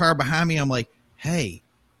white car behind me. I'm like, hey,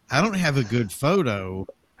 I don't have a good photo.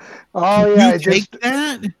 Oh Can you take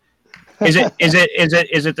that? Is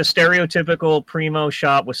it the stereotypical primo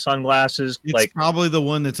shot with sunglasses? It's like probably the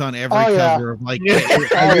one that's on every cover of like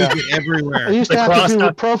everywhere. I used to have to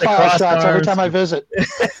do profile shots every time I visit.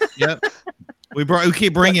 Yep. We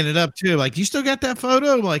keep bringing it up too. Like, you still got that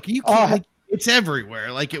photo? Like, you can't. It's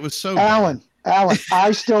everywhere. Like, it was so. Alan,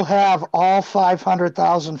 I still have all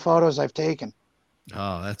 500,000 photos I've taken.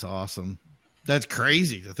 Oh, that's awesome. That's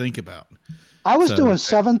crazy to think about. I was doing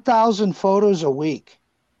 7,000 photos a week.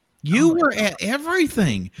 You were at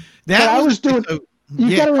everything. You got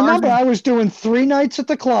to remember, I was doing 3 nights at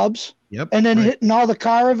the clubs. Yep. And then hitting all the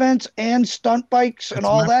car events and stunt bikes and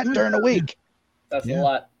all that during the week. That's a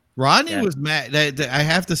lot. Rodney was mad. I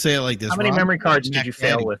have to say it like this. How many memory cards did you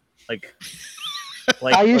fail with? Like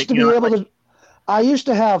I used to be able to. I used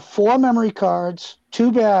to have 4 memory cards,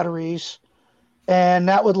 2 batteries, and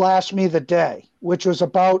that would last me the day, which was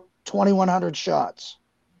about 2,100 shots.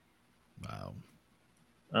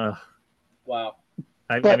 Wow. Wow.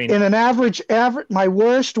 I mean, in an average, my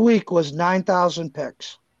worst week was 9,000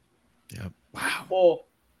 pics. Yep. Wow.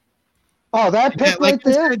 Oh, that pic right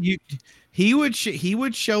there. Said, he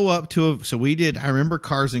would show up to so we did. I remember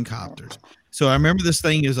Cars and Copters. So I remember this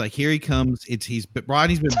thing is like, here he comes.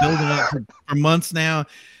 Rodney's been building up for months now.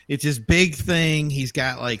 It's this big thing. He's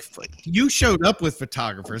got like, you showed up with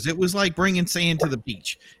photographers. It was like bringing sand to the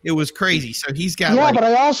beach. It was crazy. So he's got but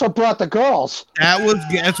I also brought the girls.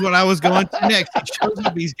 That's what I was going to next. He shows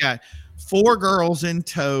up. He's got 4 girls in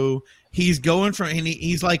tow. he's going from, and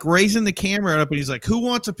he's like raising the camera up, and he's like, "Who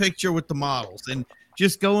wants a picture with the models?" And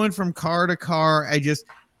just going from car to car.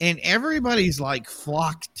 And everybody's like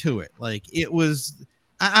flocked to it. Like it was.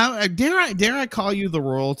 Dare I call you the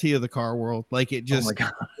royalty of the car world? Like it just,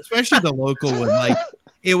 especially the local one. Like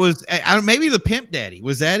it was maybe the Pimp Daddy.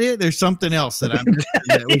 Was that it? There's something else that I'm.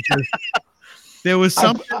 There was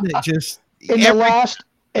something that just in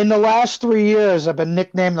the last 3 years, I've been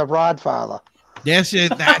nicknamed the Rodfather. That's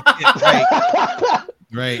it. That's it. Right.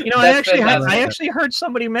 Right. You know, I actually heard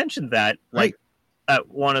somebody mention that, like at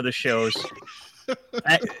one of the shows.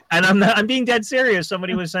 And I'm being dead serious.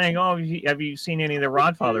 Somebody was saying, "Oh, have you seen any of the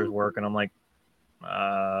Rodfathers work?" And I'm like,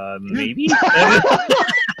 maybe.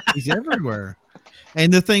 He's everywhere.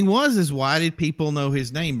 And the thing is why did people know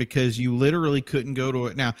his name? Because you literally couldn't go to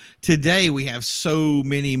it. Now, today we have so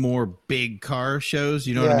many more big car shows.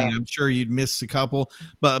 You know what I mean? I'm sure you'd miss a couple.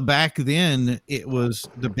 But back then, it was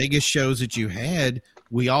the biggest shows that you had.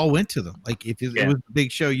 We all went to them. Like if it was a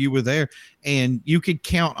big show, you were there, and you could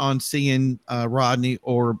count on seeing Rodney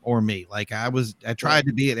or me. Like I tried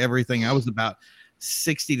to be at everything. I was about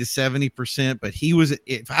 60 to 70%, but he was.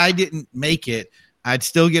 If I didn't make it, I'd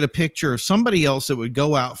still get a picture of somebody else that would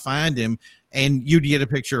go out, find him, and you'd get a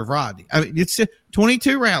picture of Rodney. I mean, it's a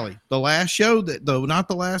 22 rally, the last show, not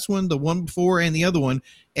the last one, the one before and the other one.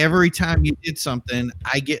 Every time you did something,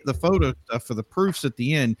 I get the photo stuff for the proofs at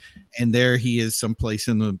the end, and there he is someplace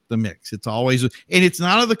in the mix. It's always, and it's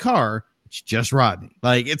not of the car, it's just Rodney.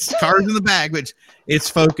 Like it's cars in the back, but it's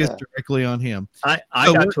focused directly on him. I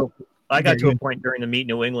got to a point during the Meet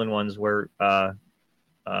New England ones where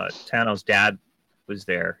Tano's dad was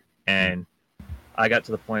there, and I got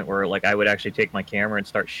to the point where like I would actually take my camera and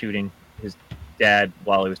start shooting his dad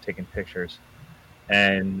while he was taking pictures,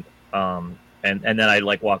 and then I'd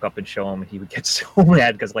like walk up and show him, and he would get so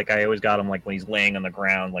mad because like I always got him like when he's laying on the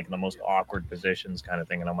ground, like in the most awkward positions kind of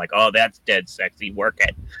thing, and I'm like, oh, that's dead sexy, work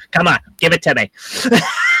it, come on, give it to me.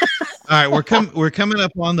 All right, we're coming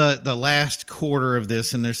up on the last quarter of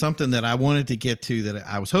this, and there's something that I wanted to get to that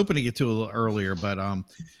I was hoping to get to a little earlier,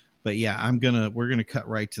 but yeah, we're gonna cut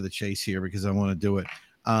right to the chase here because I want to do it.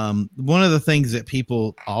 One of the things that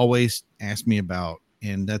people always ask me about,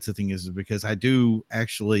 and that's the thing is because I do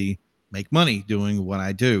actually make money doing what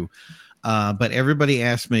I do. But everybody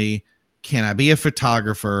asks me, can I be a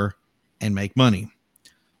photographer and make money?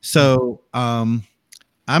 So I'm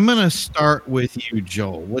going to start with you,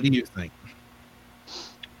 Joel. What do you think?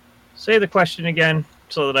 Say the question again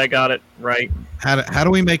so that I got it right. How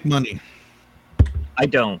do we make money? I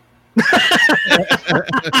don't.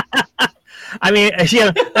 I mean,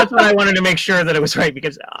 yeah, that's what I wanted to make sure that it was right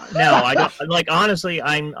because no, I don't. Like honestly,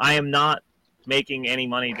 I am not making any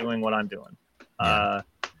money doing what I'm doing.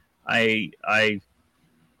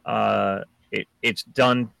 It's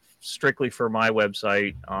done strictly for my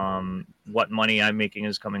website. What money I'm making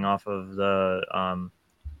is coming off of the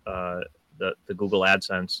Google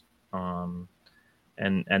AdSense,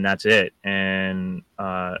 and that's it. And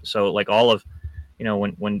so like all of, you know,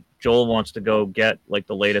 when Joel wants to go get like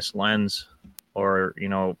the latest lens, or you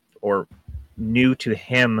know, or new to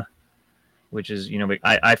him, which is, you know,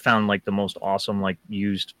 I found like the most awesome like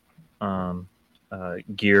used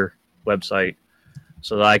gear website,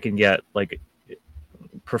 so that I can get like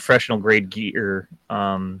professional grade gear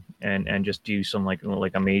and just do some like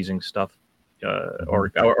amazing stuff, or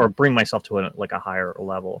bring myself to a higher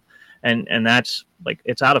level, and that's like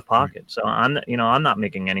it's out of pocket. So I'm not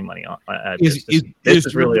making any money on this. This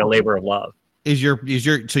is really a labor of love. So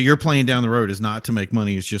your plan down the road is not to make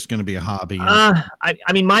money, it's just going to be a hobby? I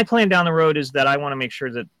mean, my plan down the road is that I want to make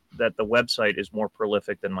sure that the website is more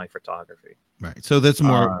prolific than my photography. Right. So that's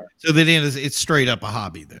more, so that it's straight up a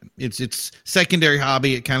hobby then. It's secondary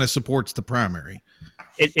hobby. It kind of supports the primary.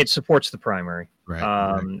 It supports the primary.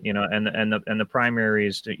 Right. You know, and the primary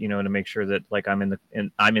is to, you know, to make sure that like I'm in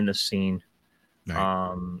the scene.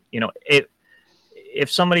 Right. You know, if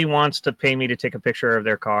somebody wants to pay me to take a picture of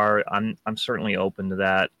their car, I'm certainly open to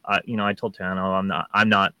that. You know, I told Tano I'm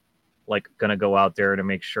not like gonna go out there to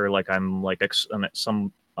make sure like I'm like I'm at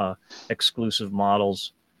some exclusive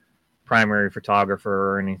models primary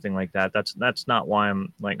photographer or anything like that. That's not why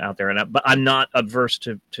I'm like out there. But I'm not adverse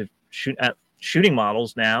to shooting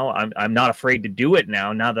models now. I'm not afraid to do it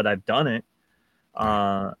now that I've done it.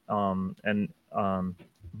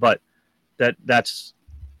 But that's.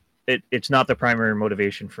 It's not the primary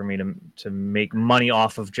motivation for me to make money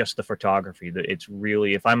off of just the photography. It's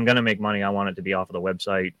really, if I'm going to make money, I want it to be off of the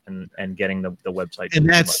website and getting the website. And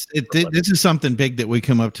that's this is something big that we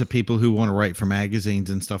come up to people who want to write for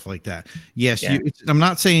magazines and stuff like that. Yes, yeah. I'm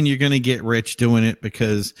not saying you're going to get rich doing it,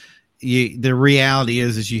 because the reality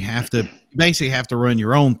is you basically have to run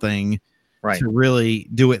your own thing Right. to really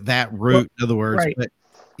do it that route. In other words, right. but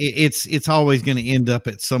it's always going to end up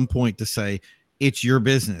at some point to say it's your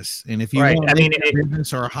business, and if you Right. want I to mean, make it a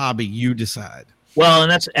business or a hobby, you decide. Well,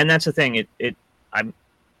 and that's the thing.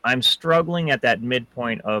 I'm struggling at that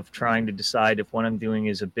midpoint of trying to decide if what I'm doing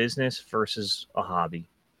is a business versus a hobby,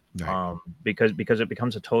 Right. because it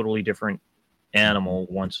becomes a totally different animal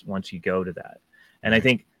once you go to that. And I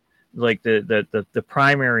think like the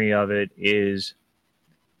primary of it is,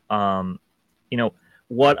 what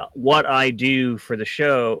I do for the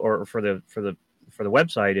show or for the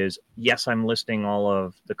website is, yes, I'm listing all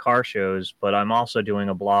of the car shows, but I'm also doing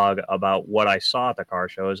a blog about what I saw at the car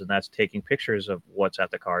shows, and that's taking pictures of what's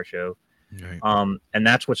at the car show. Right. And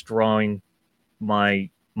that's what's drawing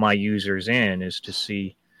my users in, is to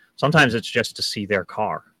see. Sometimes it's just to see their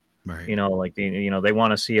car, Right. they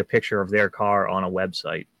want to see a picture of their car on a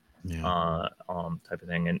website, Yeah. type of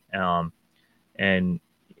thing. And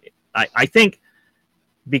I think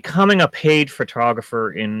becoming a paid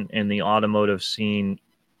photographer in the automotive scene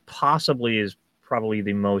possibly is probably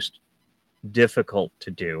the most difficult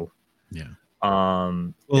to do. Yeah.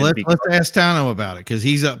 Well, let's ask Tano about it, because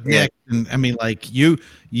he's up next. And I mean, like you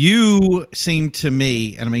seem to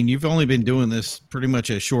me, and I mean, you've only been doing this pretty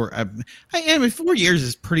much a short. I mean, 4 years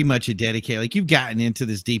is pretty much a dedicated. Like, you've gotten into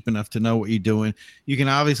this deep enough to know what you're doing. You can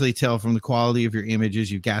obviously tell from the quality of your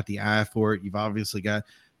images. You've got the eye for it. You've obviously got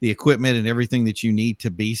the equipment and everything that you need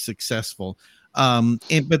to be successful.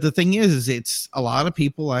 But the thing is it's a lot of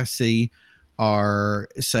people I see are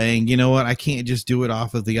saying, you know what, I can't just do it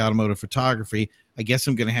off of the automotive photography. I guess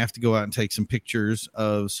I'm going to have to go out and take some pictures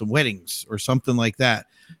of some weddings or something like that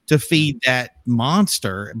to feed that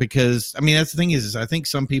monster. Because I mean, that's the thing is I think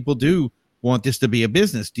some people do want this to be a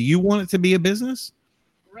business. Do you want it to be a business?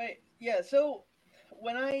 Right. Yeah. So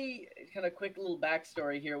when I kind of quick little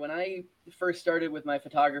backstory here, when I first started with my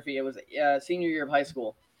photography, it was senior year of high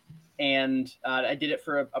school, and I did it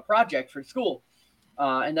for a project for school.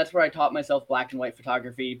 And that's where I taught myself black and white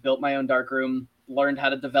photography, built my own darkroom, learned how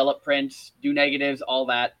to develop prints, do negatives, all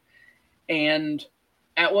that. And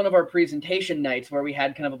at one of our presentation nights, where we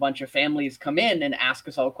had kind of a bunch of families come in and ask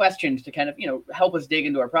us all questions to kind of, help us dig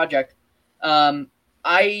into our project,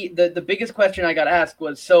 the biggest question I got asked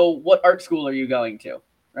was, so what art school are you going to?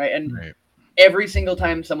 Right. And every single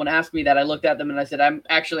time someone asked me that, I looked at them and I said,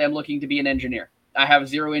 I'm looking to be an engineer. I have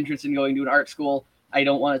zero interest in going to an art school. I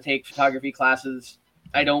don't want to take photography classes.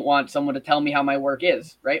 I don't want someone to tell me how my work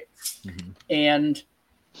is. Right. Mm-hmm. And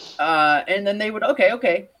then they would,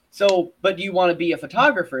 okay. So, but do you want to be a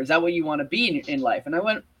photographer? Is that what you want to be in life? And I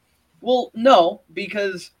went, well, no,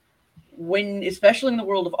 because especially in the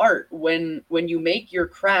world of art, when you make your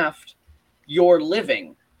craft your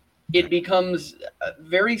living, it becomes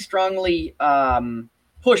very strongly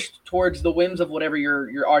pushed towards the whims of whatever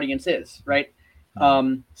your audience is, right?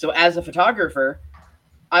 So as a photographer,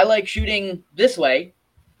 I like shooting this way,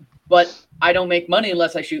 but I don't make money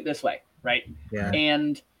unless I shoot this way, right? Yeah.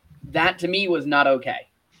 And that to me was not okay.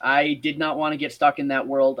 I did not want to get stuck in that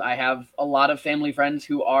world. I have a lot of family friends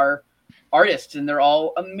who are artists, and they're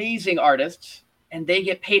all amazing artists, and they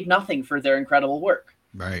get paid nothing for their incredible work.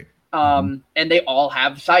 Right. And they all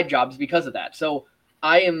have side jobs because of that. So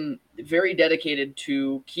I am very dedicated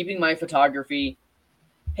to keeping my photography.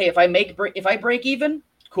 Hey, if I break even,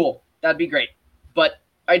 cool, that'd be great. But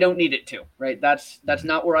I don't need it to, right? That's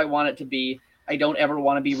not where I want it to be. I don't ever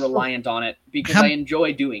want to be reliant on it because I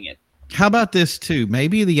enjoy doing it. How about this too?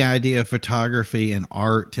 Maybe the idea of photography and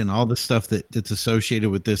art and all the stuff that's associated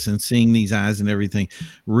with this, and seeing these eyes and everything,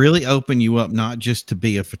 really open you up, not just to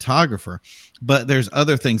be a photographer, but there's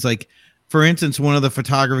other things. Like, for instance, one of the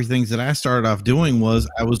photography things that I started off doing was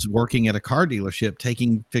I was working at a car dealership,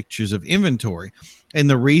 taking pictures of inventory. And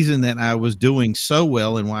the reason that I was doing so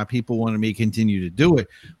well and why people wanted me to continue to do it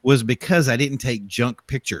was because I didn't take junk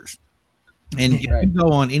pictures. And if you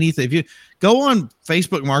go on anything, if you go on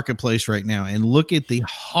Facebook Marketplace right now and look at the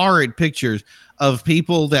horrid pictures of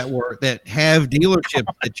people that have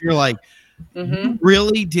dealerships that you're like, you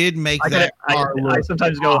really did make that car look I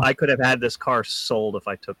sometimes go, I could have had this car sold if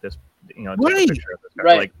I took this, took a Right. picture of this car.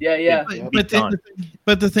 Right. Like, Yeah.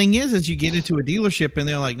 But the thing is you get into a dealership and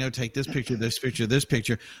they're like, no, take this picture, this picture, this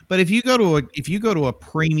picture. But if you go to a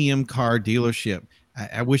premium car dealership,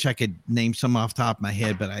 I wish I could name some off the top of my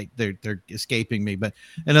head, but they're escaping me. But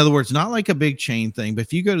in other words, not like a big chain thing, but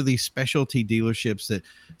if you go to these specialty dealerships that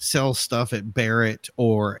sell stuff at Barrett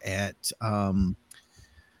or at I'm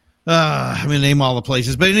gonna name all the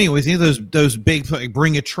places, but anyways, any of those big, like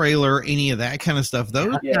Bring a Trailer, any of that kind of stuff,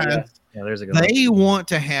 those guys Yeah, there's a good one. They want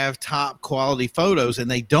to have top quality photos,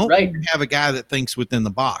 and they don't Right. want to have a guy that thinks within the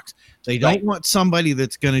box. They don't Right. want somebody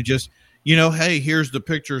that's going to just, hey, here's the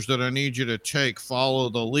pictures that I need you to take. Follow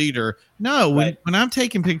the leader. No, when I'm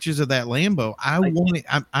taking pictures of that Lambo, I want it.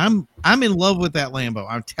 I'm in love with that Lambo.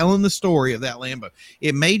 I'm telling the story of that Lambo.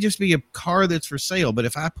 It may just be a car that's for sale, but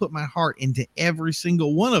if I put my heart into every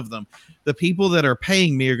single one of them, the people that are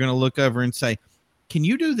paying me are going to look over and say, "Can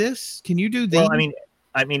you do this? Can you do this?" Well,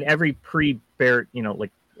 I mean, every pre-Barrett,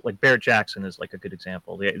 like Barrett Jackson is like a good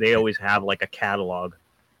example. They always have like a catalog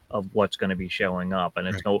of what's going to be showing up, and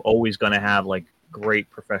it's always going to have like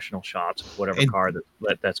great professional shots of whatever car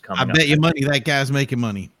that's coming. I bet you money that guy's making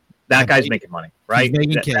money. That guy's making money, right?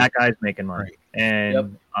 That guy's making money, right.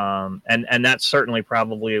 And and that's certainly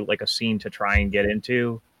probably like a scene to try and get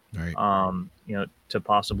into, right? To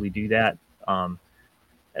possibly do that.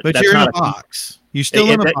 But you're in a box. You're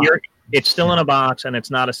still in a box. It's still in a box, and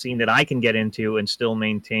it's not a scene that I can get into and still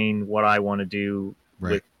maintain what I want to do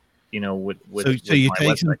with, so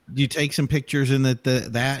you take some pictures in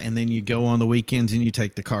that, and then you go on the weekends and you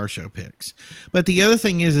take the car show pics. But the other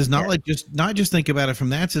thing is not just think about it from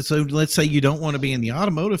that. So let's say you don't want to be in the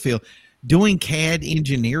automotive field. Doing CAD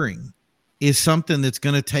engineering is something that's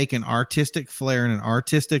going to take an artistic flair and an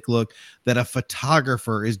artistic look that a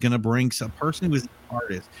photographer is going to bring. A person who is an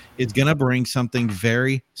artist is going to bring something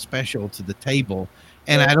very special to the table.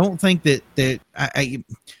 And I don't think that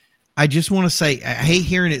I just want to say, I hate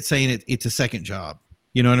hearing it saying it's a second job.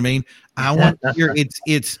 You know what I mean? I want to hear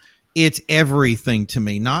it's everything to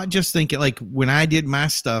me, not just thinking like when I did my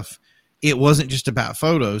stuff, it wasn't just about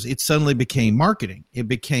photos. It suddenly became marketing. It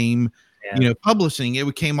became, publishing. It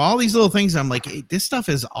became all these little things. I'm like, hey, this stuff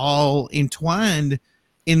is all entwined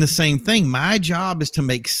in the same thing. My job is to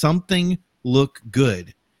make something look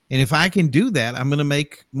good. And if I can do that, I'm going to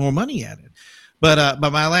make more money at it. But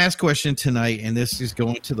my last question tonight, and this is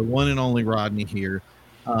going to the one and only Rodney here.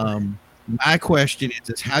 My question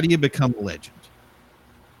is how do you become a legend?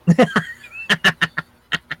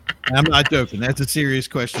 I'm not joking. That's a serious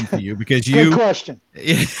question for you because Good question.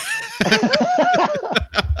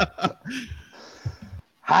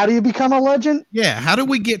 How do you become a legend? Yeah. How do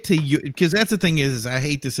we get to you? Because that's the thing is I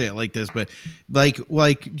hate to say it like this, but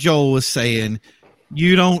like Joel was saying,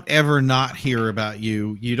 you don't ever not hear about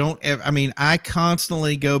you. You don't ever. I mean, I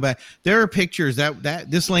constantly go back. There are pictures that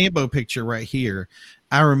this Lambo picture right here.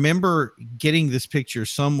 I remember getting this picture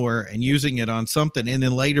somewhere and using it on something, and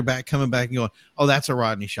then later coming back and going, "Oh, that's a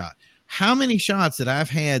Rodney shot." How many shots that I've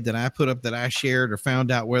had that I put up that I shared or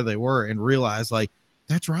found out where they were and realized like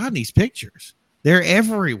that's Rodney's pictures. They're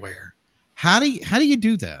everywhere. How do you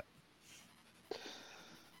do that?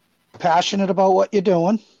 Passionate about what you're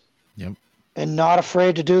doing. Yep. And not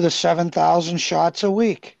afraid to do the 7,000 shots a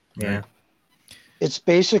week. Yeah. It's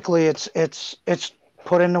basically it's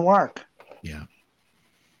put in the work. Yeah.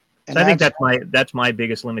 And so I think that's my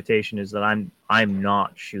biggest limitation is that I'm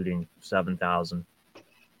not shooting 7,000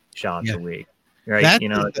 shots a week. Right.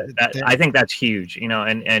 I think that's huge,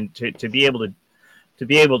 and to be able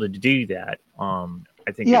to do that,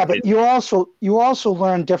 I think. Yeah, but you also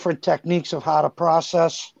learn different techniques of how to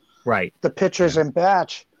process the pictures in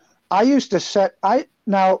batch. I used to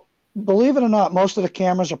now, believe it or not, most of the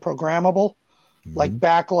cameras are programmable, like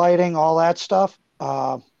backlighting, all that stuff.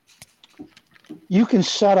 You can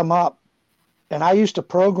set them up, and I used to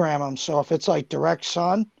program them. So if it's like direct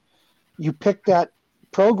sun, you pick that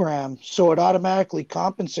program so it automatically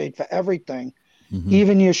compensates for everything,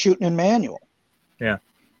 even you're shooting in manual. Yeah.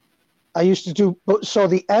 I used to do, so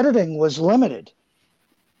the editing was limited.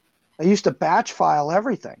 I used to batch file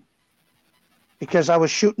everything because I was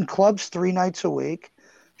shooting clubs 3 nights a week,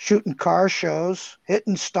 shooting car shows,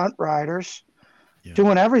 hitting stunt riders,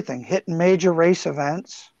 doing everything, hitting major race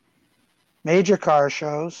events, major car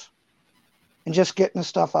shows, and just getting the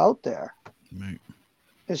stuff out there. Right.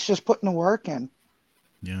 It's just putting the work in.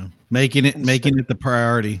 Yeah, making it the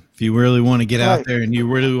priority. If you really want to get out there and you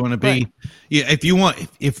really want to be, if you want,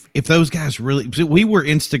 if those guys really, we were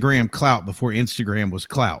Instagram clout before Instagram was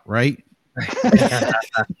clout, right?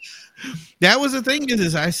 That was the thing.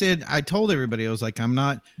 Is I told everybody, I was like,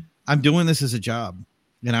 I'm doing this as a job,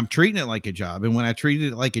 and I'm treating it like a job. And when I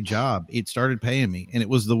treated it like a job, it started paying me, and it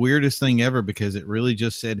was the weirdest thing ever because it really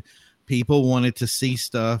just said people wanted to see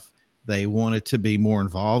stuff, they wanted to be more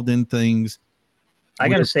involved in things. I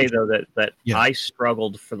got to say, though, that I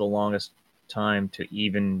struggled for the longest time to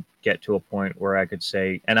even get to a point where I could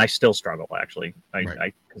say, and I still struggle, actually,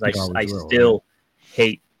 because I still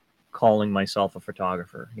hate calling myself a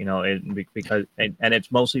photographer, because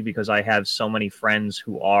it's mostly because I have so many friends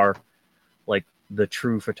who are like the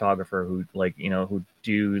true photographer who like, you know, who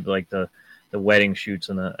do like the wedding shoots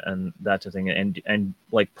and that sort of thing, and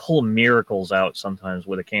like pull miracles out sometimes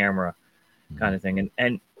with a camera kind of thing.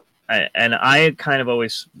 And I kind of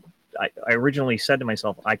always, I originally said to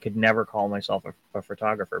myself, I could never call myself a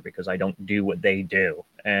photographer because I don't do what they do.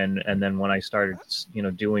 And then when I started, you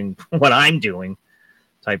know, doing what I'm doing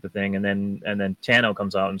type of thing, and then Tano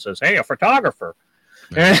comes out and says, "Hey, a photographer."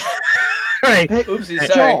 Right. Hey, Oopsie,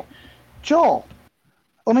 sorry. Joel,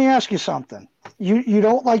 let me ask you something. You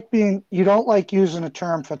don't like using the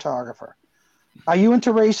term photographer. Are you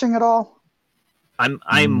into racing at all?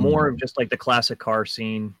 I'm more of just like the classic car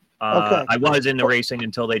scene. Okay. I was into racing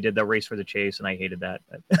until they did the Race for the Chase, and I hated that.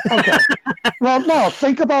 Okay. Well, no,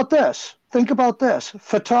 think about this.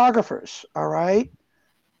 Photographers, all right?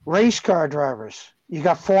 Race car drivers. You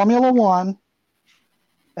got Formula One,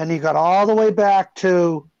 and you got all the way back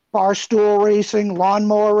to barstool racing,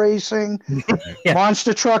 lawnmower racing, Yeah.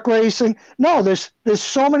 monster truck racing. No, there's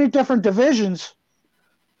so many different divisions.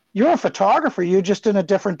 You're a photographer. You're just in a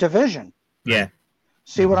different division. Yeah.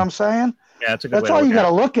 See what I'm saying? Yeah, that's a good way That's to all look you got to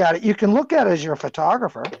at it. look at it. You can look at it as you're a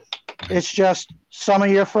photographer. It's just some of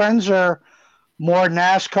your friends are more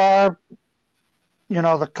NASCAR, you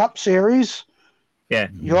know, the Cup Series. Yeah.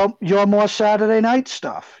 You're more Saturday night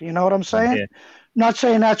stuff. You know what I'm saying? Yeah. Not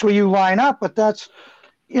saying that's where you line up, but that's,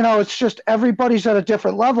 you know, it's just everybody's at a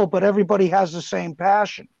different level, but everybody has the same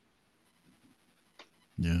passion.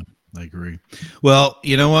 Yeah, I agree. Well,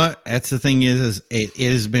 you know what? That's the thing is it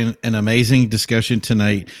has been an amazing discussion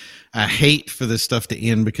tonight. I hate for this stuff to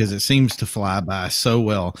end because it seems to fly by so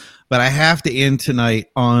well, but I have to end tonight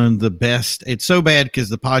on the best. It's so bad because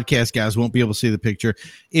the podcast guys won't be able to see the picture.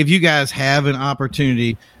 If you guys have an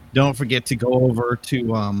opportunity, don't forget to go over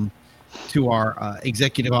to our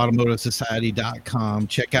executiveautomotivesociety.com.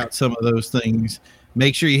 Check out some of those things.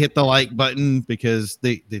 Make sure you hit the like button because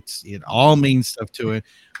it all means stuff to it.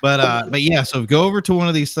 But yeah, so go over to one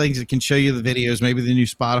of these things that can show you the videos, maybe the new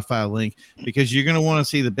Spotify link, because you're going to want to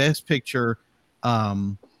see the best picture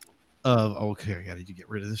of. Okay, I got to get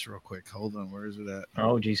rid of this real quick. Hold on, where is it at?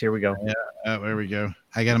 Oh, geez, here we go. Yeah, there we go.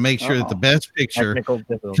 I got to make sure that the best picture Technical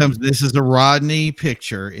difficulty. comes. This is a Rodney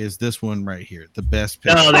picture. Is this one right here? The best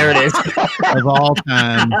picture. Oh, there it is. Of all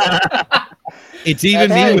time. It's even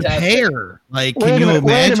That's me with fantastic. hair. Like, Wait can you a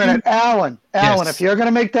imagine? minute, Alan, Yes. if you're going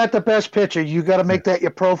to make that the best picture, you got to make that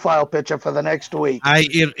your profile picture for the next week. Were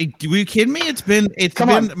you kidding me? It's been Come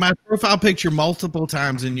been on. my profile picture multiple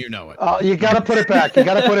times, and you know it. You got to put it back.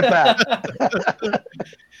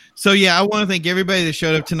 So yeah, I want to thank everybody that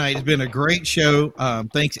showed up tonight. It's been a great show.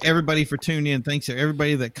 Thanks everybody for tuning in. Thanks to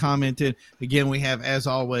everybody that commented. Again, we have, as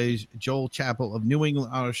always, Joel Chappell of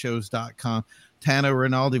NewEnglandAutoShows.com, Tano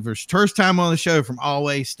Rinaldi for his first time on the show from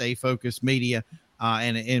Always Stay Focused Media,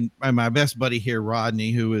 and my best buddy here,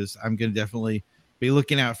 Rodney, who is, I'm going to definitely be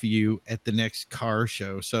looking out for you at the next car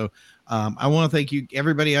show. So I want to thank you,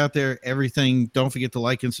 everybody out there, everything. Don't forget to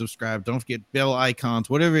like and subscribe. Don't forget bell icons,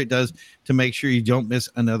 whatever it does to make sure you don't miss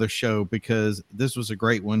another show, because this was a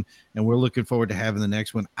great one and we're looking forward to having the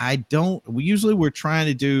next one. We're trying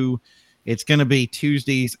to do, it's going to be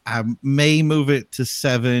Tuesdays. I may move it to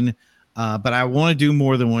 7, but I want to do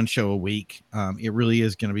more than one show a week. It really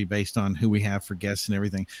is going to be based on who we have for guests and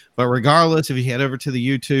everything. But regardless, if you head over to the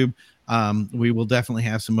YouTube, we will definitely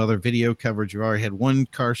have some other video coverage. We've already had one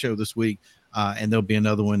car show this week, and there'll be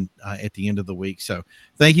another one at the end of the week. So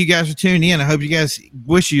thank you guys for tuning in. I hope you guys,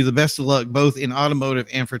 wish you the best of luck, both in automotive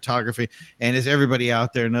and photography. And as everybody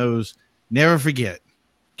out there knows, never forget,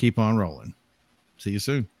 keep on rolling. See you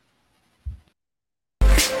soon.